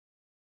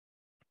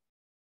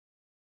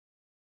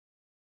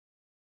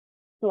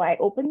 So I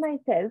open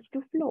myself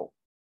to flow.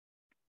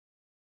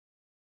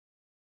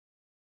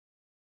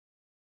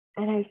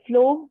 And I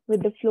flow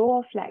with the flow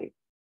of life.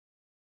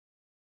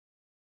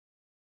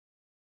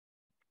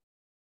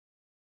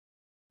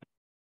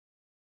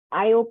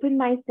 I open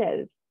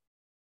myself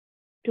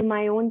to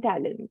my own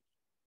talents.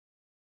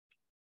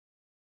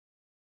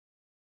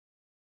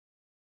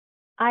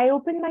 I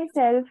open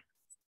myself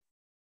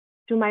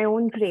to my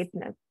own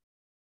greatness.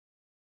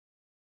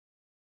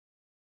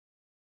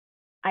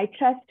 I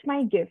trust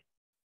my gifts.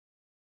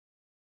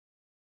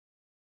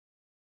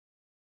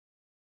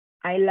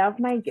 I love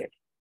my gifts.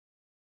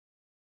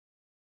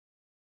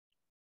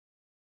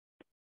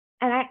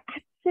 And I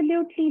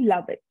absolutely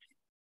love it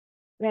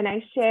when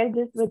I share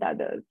this with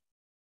others.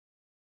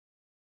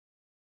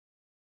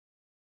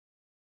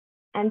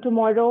 And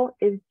tomorrow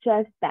is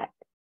just that.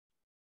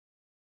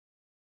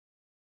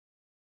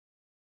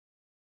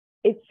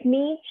 It's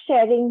me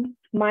sharing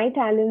my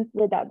talents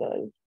with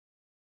others.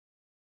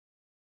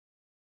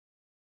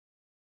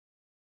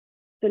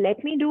 So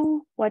let me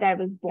do what I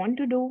was born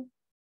to do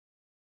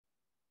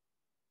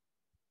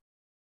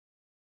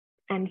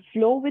and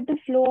flow with the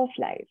flow of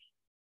life.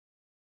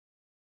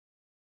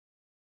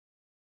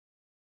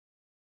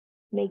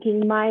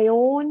 Making my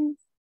own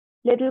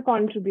little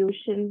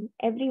contribution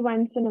every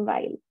once in a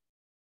while.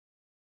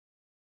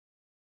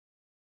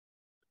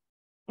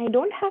 I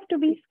don't have to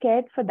be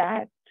scared for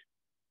that.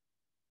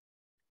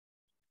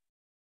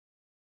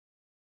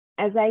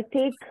 As I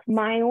take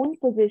my own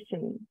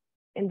position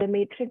in the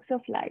matrix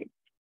of life,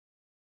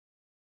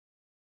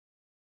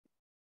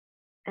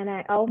 and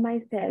I allow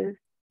myself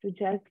to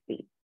just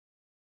be.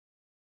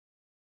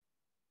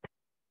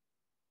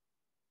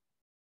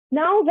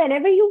 Now,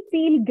 whenever you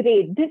feel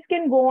great, this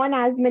can go on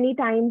as many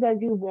times as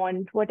you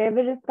want, whatever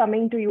is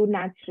coming to you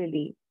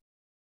naturally.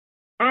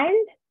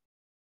 And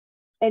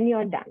then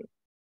you're done.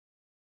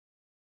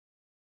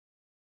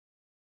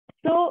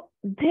 So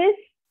this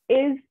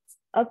is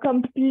a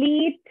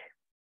complete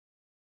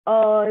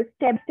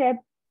step-step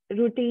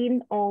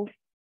routine of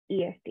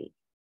EFT.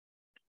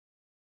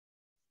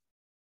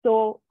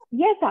 So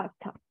yes,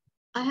 Astha.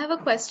 I have a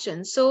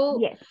question. So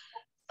yes.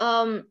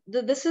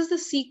 This is the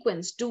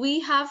sequence. Do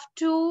we have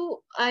to,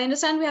 I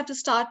understand we have to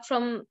start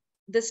from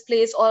this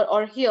place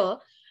or here,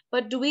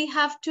 but do we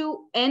have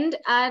to end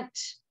at,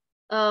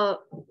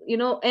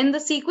 end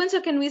the sequence,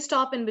 or can we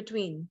stop in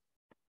between?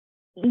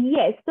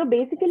 Yes. So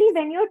basically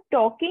when you're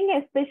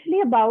talking,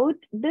 especially about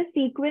the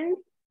sequence,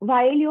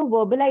 while you're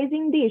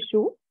verbalizing the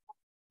issue,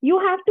 you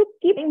have to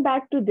keep going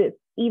back to this,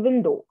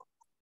 even though.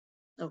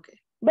 Okay.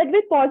 But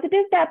with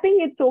positive tapping,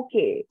 it's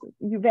okay.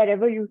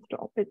 Wherever you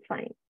stop, it's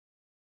fine.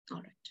 All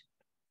right.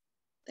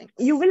 Thanks.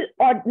 You will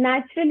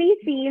naturally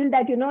feel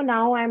that,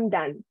 now I'm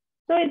done.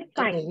 So it's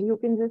fine. Okay. You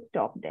can just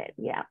stop there.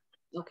 Yeah.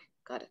 Okay.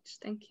 Got it.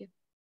 Thank you.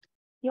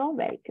 You're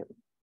welcome.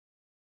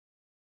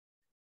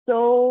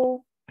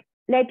 So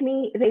let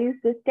me raise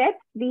the steps.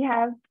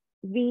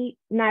 We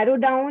narrow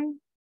down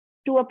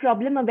to a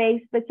problem, a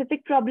very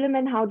specific problem,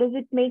 and how does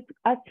it make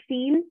us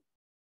feel?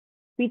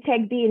 We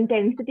check the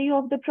intensity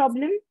of the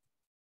problem.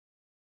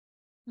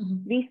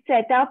 We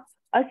set up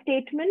a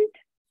statement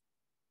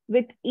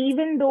with,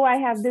 even though I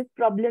have this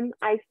problem,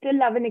 I still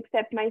love and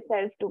accept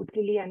myself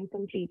totally and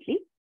completely.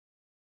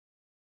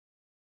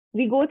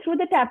 We go through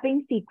the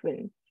tapping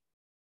sequence.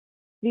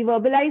 We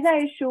verbalize our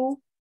issue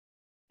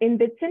in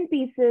bits and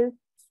pieces,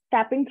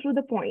 tapping through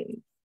the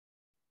points.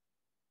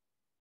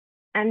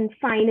 And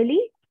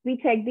finally, we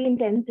check the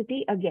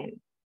intensity again.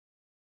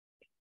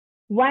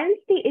 Once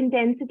the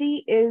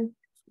intensity is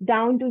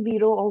down to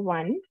 0 or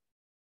 1,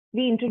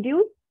 we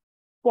introduce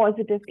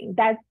positive thing.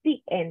 That's the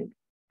end.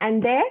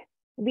 And there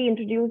we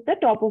introduce the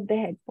top of the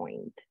head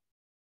point.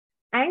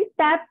 and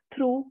tap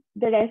through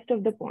the rest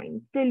of the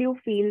points till you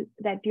feel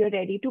that you're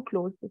ready to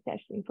close the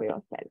session for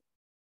yourself.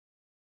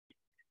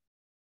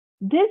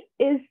 This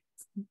is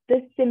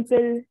the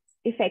simple,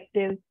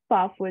 effective,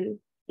 powerful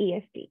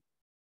EFT.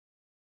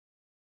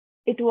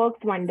 It works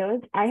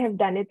wonders. I have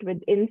done it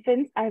with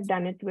infants. I have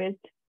done it with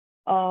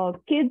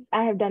kids.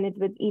 I have done it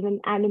with even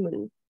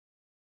animals.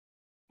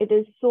 It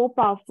is so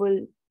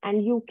powerful,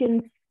 and you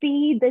can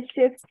see the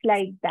shifts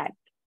like that.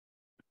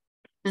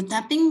 The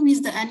tapping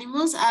with the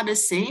animals are the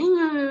same?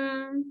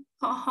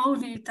 How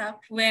do you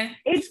tap? Where?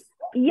 It's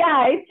a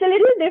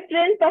little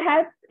different.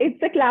 Perhaps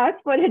it's a class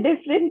for a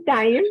different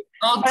time.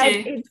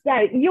 Okay. But it's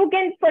that you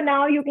can, for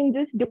now, you can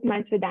just do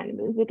much with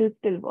animals. It will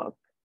still work.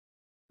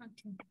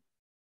 Okay.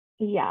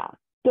 Yeah.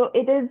 So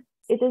it is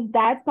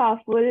that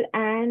powerful.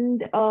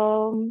 And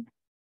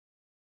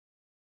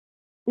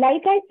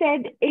like I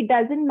said, it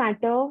doesn't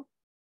matter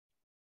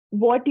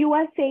what you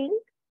are saying.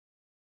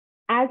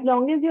 As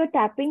long as you're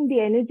tapping,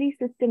 the energy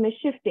system is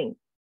shifting.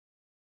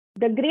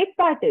 The great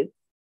part is,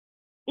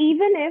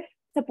 even if,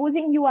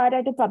 supposing you are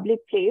at a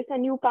public place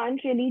and you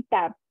can't really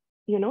tap,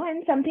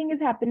 and something is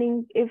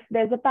happening, if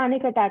there's a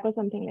panic attack or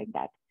something like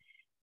that,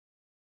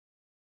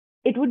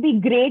 it would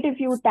be great if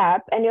you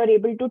tap and you're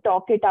able to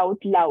talk it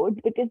out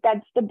loud, because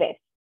that's the best.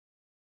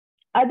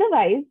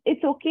 Otherwise,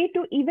 it's okay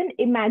to even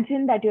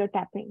imagine that you're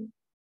tapping.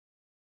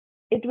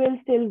 It will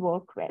still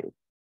work well.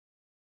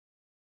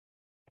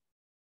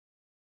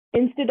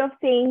 Instead of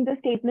saying the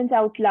statements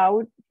out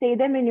loud, say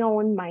them in your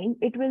own mind.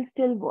 It will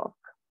still work.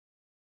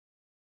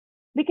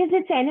 Because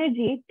it's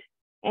energy.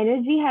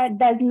 Energy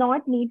does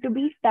not need to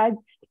be touched.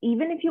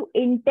 Even if you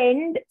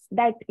intend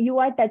that you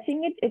are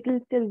touching it, it will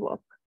still work.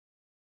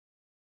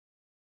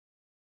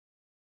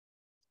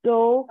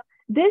 So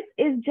this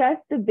is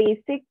just the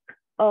basic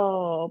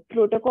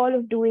protocol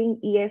of doing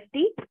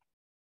EFT.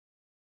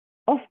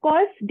 Of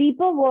course,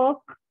 deeper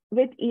work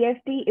with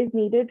EFT is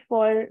needed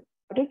for a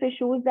lot of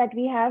issues that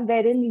we have,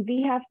 wherein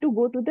we have to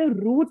go to the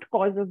root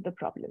cause of the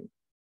problem.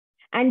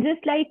 And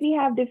just like we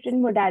have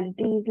different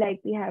modalities,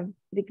 like we have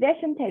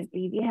regression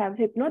therapy, we have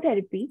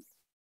hypnotherapy,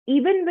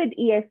 even with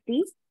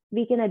EFT,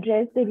 we can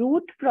address the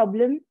root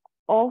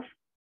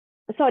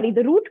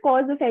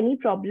cause of any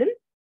problem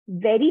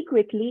very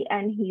quickly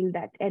and heal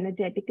that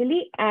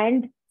energetically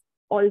and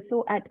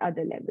also at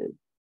other levels.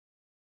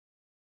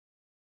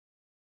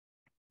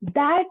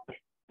 That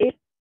is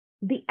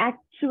the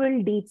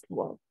actual deep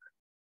work.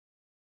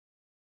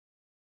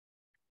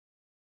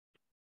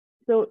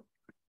 So,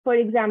 for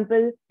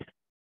example,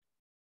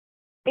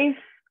 if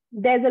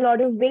there's a lot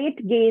of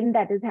weight gain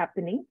that is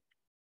happening,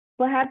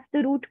 perhaps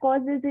the root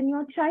cause is in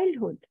your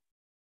childhood.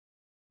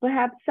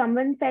 Perhaps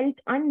someone felt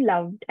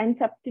unloved and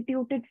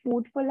substituted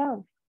food for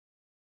love.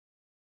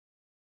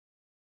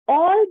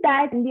 All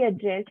that can be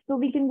addressed, so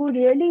we can go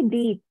really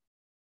deep.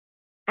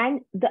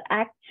 And the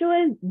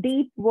actual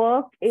deep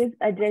work is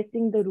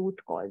addressing the root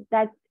cause.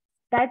 That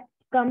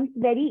comes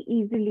very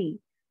easily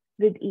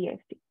with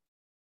EFT.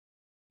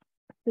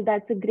 So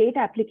that's a great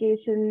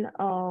application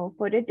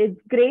for it. It's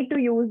great to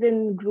use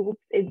in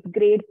groups. It's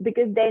great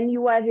because then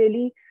you are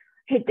really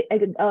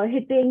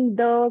hitting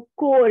the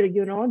core,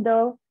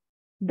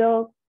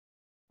 the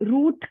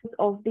root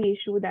of the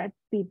issue that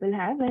people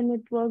have, and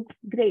it works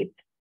great.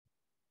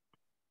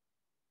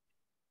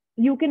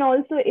 You can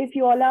also, if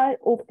you all are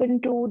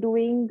open to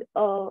doing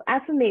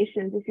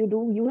affirmations,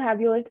 you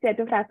have your set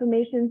of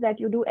affirmations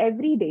that you do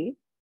every day.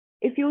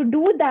 If you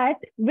do that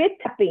with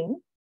tapping,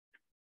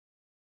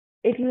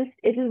 it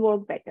will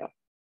work better.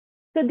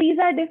 So these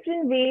are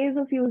different ways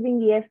of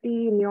using EFT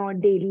in your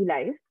daily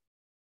life.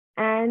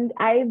 And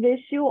I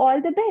wish you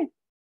all the best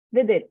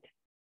with it.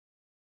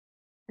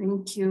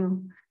 Thank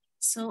you.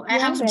 So I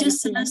have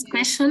just a last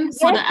question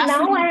for the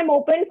now I am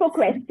open for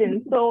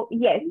questions. So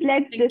yes,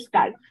 let's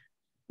discuss.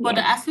 For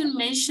the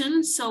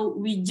affirmation, so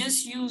we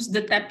just use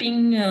the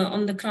tapping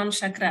on the crown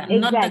chakra, exactly.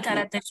 Not the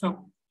karate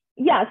chop.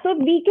 Yeah, so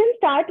we can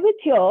start with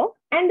here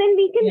and then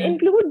we can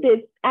include this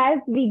as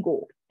we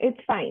go. It's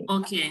fine.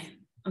 Okay.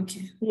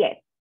 Yes.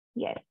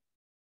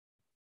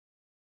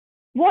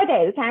 What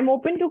else? I'm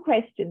open to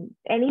questions.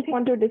 Anything you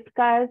want to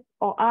discuss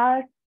or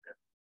ask?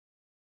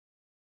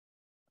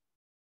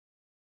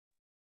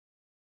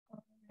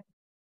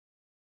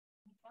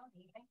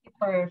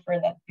 Thank you for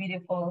that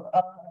beautiful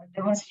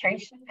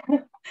demonstration.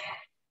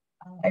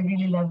 I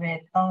really love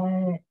it.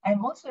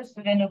 I'm also a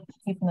student of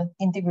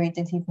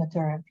integrated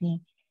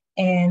hypnotherapy,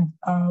 and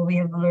we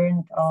have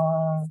learned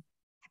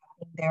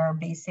their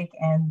basic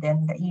and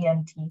then the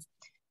EMT.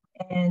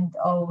 And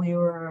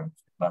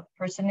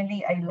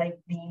personally, I like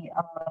the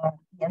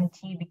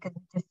EMT because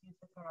it just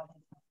uses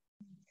karate.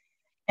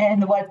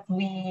 And what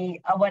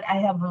I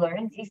have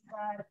learned is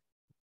that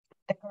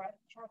the karate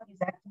chop is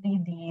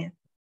actually the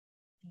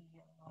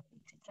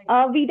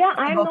Vida,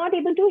 I'm not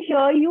able to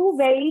hear you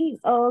very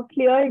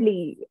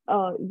clearly.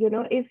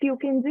 If you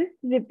can just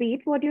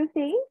repeat what you're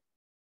saying.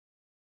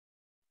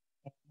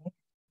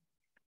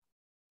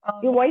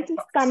 Your voice is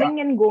coming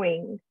and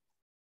going.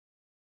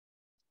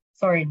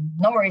 Sorry,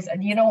 no worries.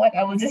 You know what?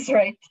 I will just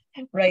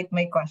write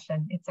my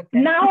question. It's okay.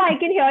 Now I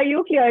can hear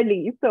you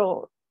clearly.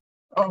 So.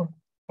 Oh,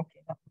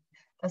 okay.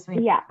 That's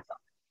sweet. Yeah. So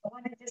I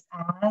want to just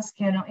ask,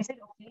 is it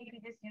okay if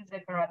you just use the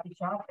karate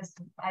chop? Because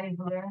I've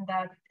learned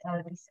that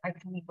this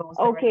actually goes.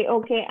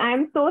 Okay.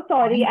 I'm so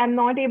sorry. I'm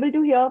not able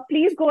to hear.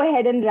 Please go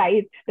ahead and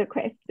write the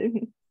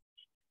question.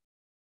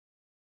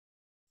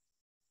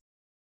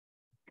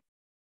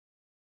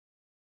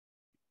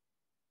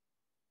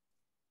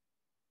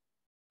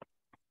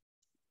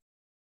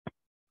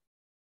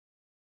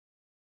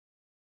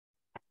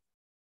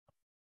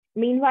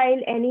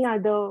 Meanwhile, any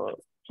other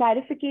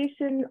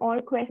clarification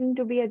or question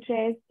to be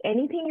addressed?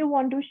 Anything you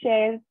want to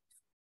share?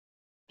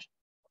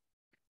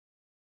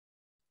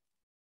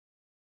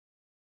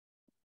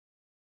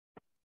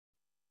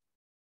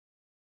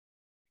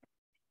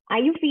 Are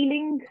you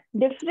feeling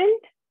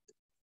different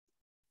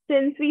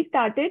since we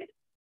started?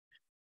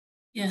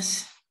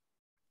 Yes.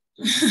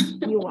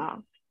 You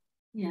are.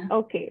 Yeah.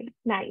 Okay,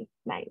 nice.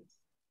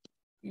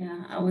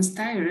 Yeah, I was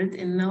tired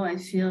and now I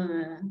feel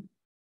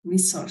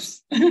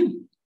resourced.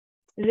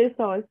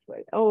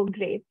 Resourceful. Oh,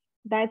 great.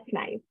 That's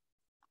nice.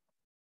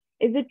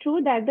 Is it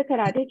true that the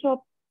karate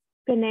chop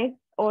connects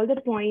all the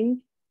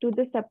points to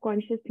the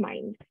subconscious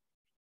mind?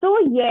 So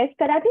yes,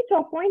 karate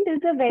chop point is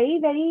a very,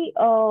 very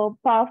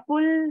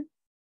powerful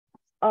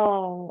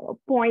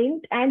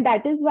point, and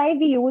that is why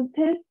we use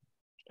this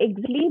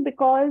exactly,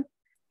 because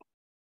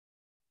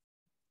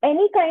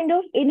any kind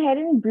of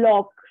inherent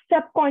block,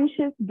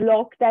 subconscious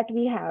block that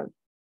we have,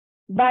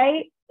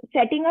 by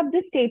setting up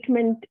the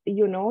statement,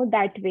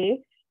 that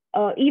way,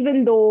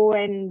 even though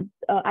and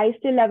I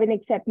still love and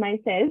accept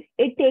myself,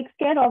 it takes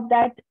care of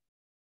that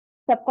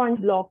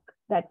subconscious block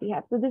that we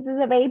have. So this is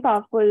a very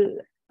powerful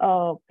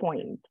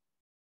point.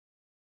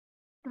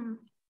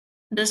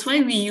 That's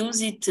why we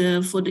use it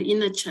for the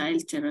inner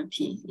child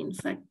therapy. In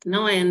fact,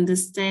 now I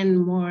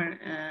understand more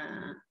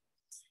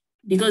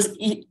because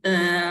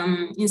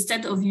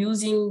instead of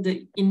using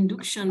the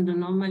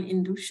normal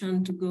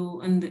induction to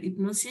go under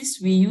hypnosis,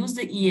 we use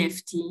the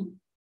EFT.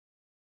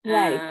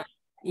 Right.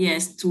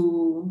 Yes,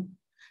 to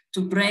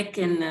break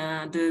and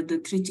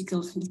the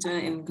critical filter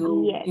and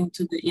go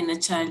into the inner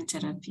child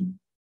therapy.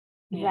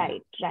 Yeah.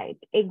 Right.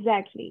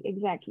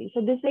 Exactly.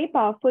 So this is a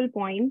powerful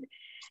point.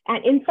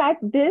 And in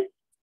fact, this,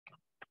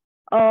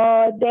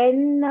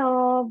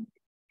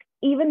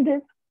 even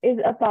this is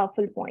a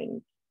powerful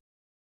point.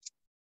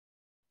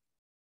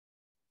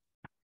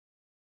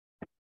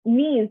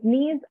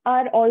 Knees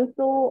are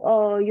also,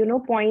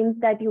 points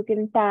that you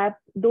can tap,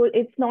 though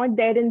it's not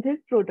there in this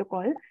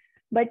protocol,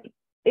 but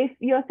if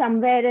you're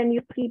somewhere and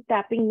you keep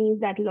tapping knees,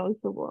 that will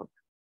also work.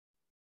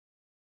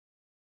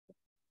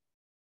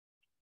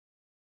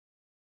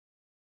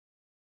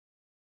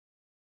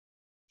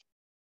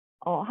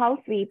 Oh, how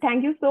sweet.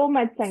 Thank you so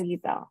much,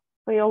 Sangeeta,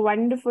 for your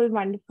wonderful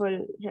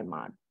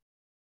remarks.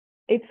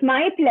 It's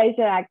my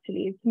pleasure,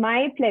 actually. It's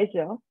my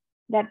pleasure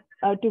that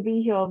to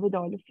be here with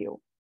all of you.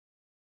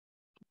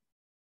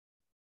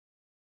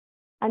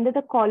 Under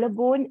the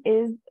collarbone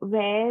is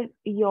where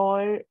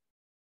your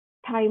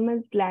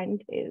thymus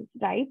gland is,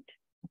 right?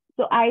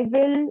 So I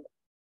will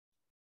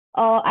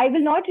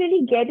not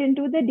really get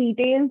into the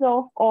details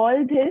of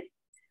all this.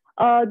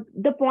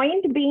 The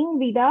point being,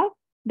 Vida,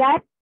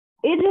 that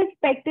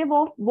irrespective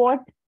of what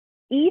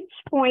each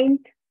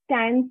point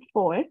stands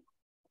for,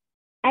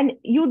 and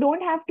you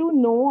don't have to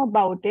know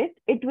about it,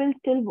 it will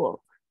still work.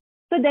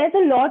 So there's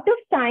a lot of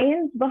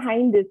science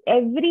behind this.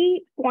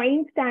 Every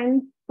point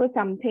stands for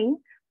something,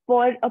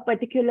 for a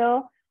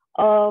particular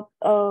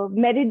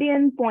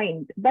meridian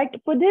point. But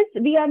for this,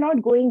 we are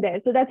not going there.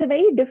 So that's a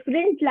very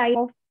different line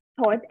of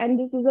thought, and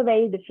this is a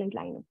very different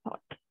line of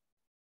thought.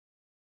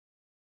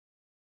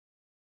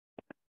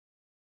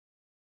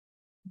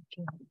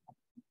 Okay.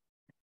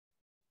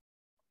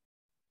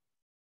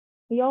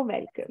 You're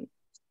welcome.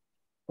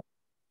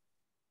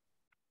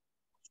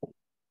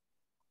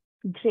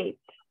 Great.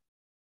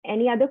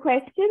 Any other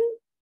questions?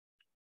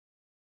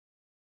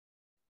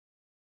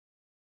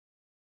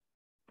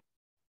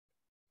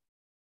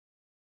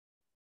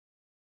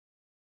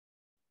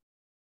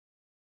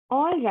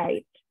 All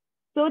right.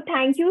 So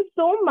thank you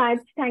so much.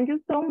 Thank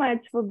you so much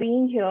for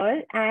being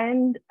here.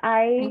 And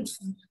I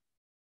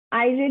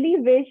really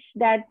wish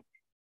that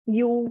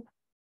you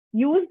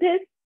use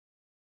this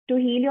to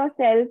heal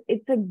yourself.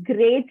 It's a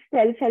great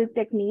self-help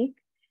technique,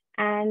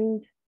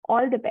 and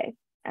all the best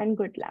and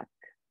good luck.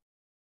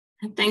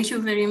 Thank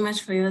you very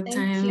much for your time.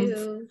 Thank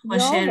you. For You're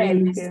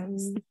sharing welcome.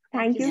 this.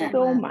 Thank you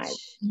so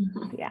much.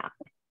 Yeah.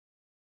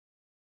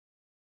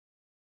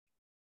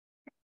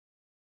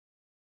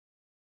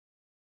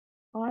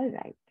 All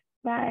right.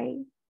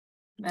 Bye.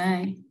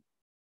 Bye.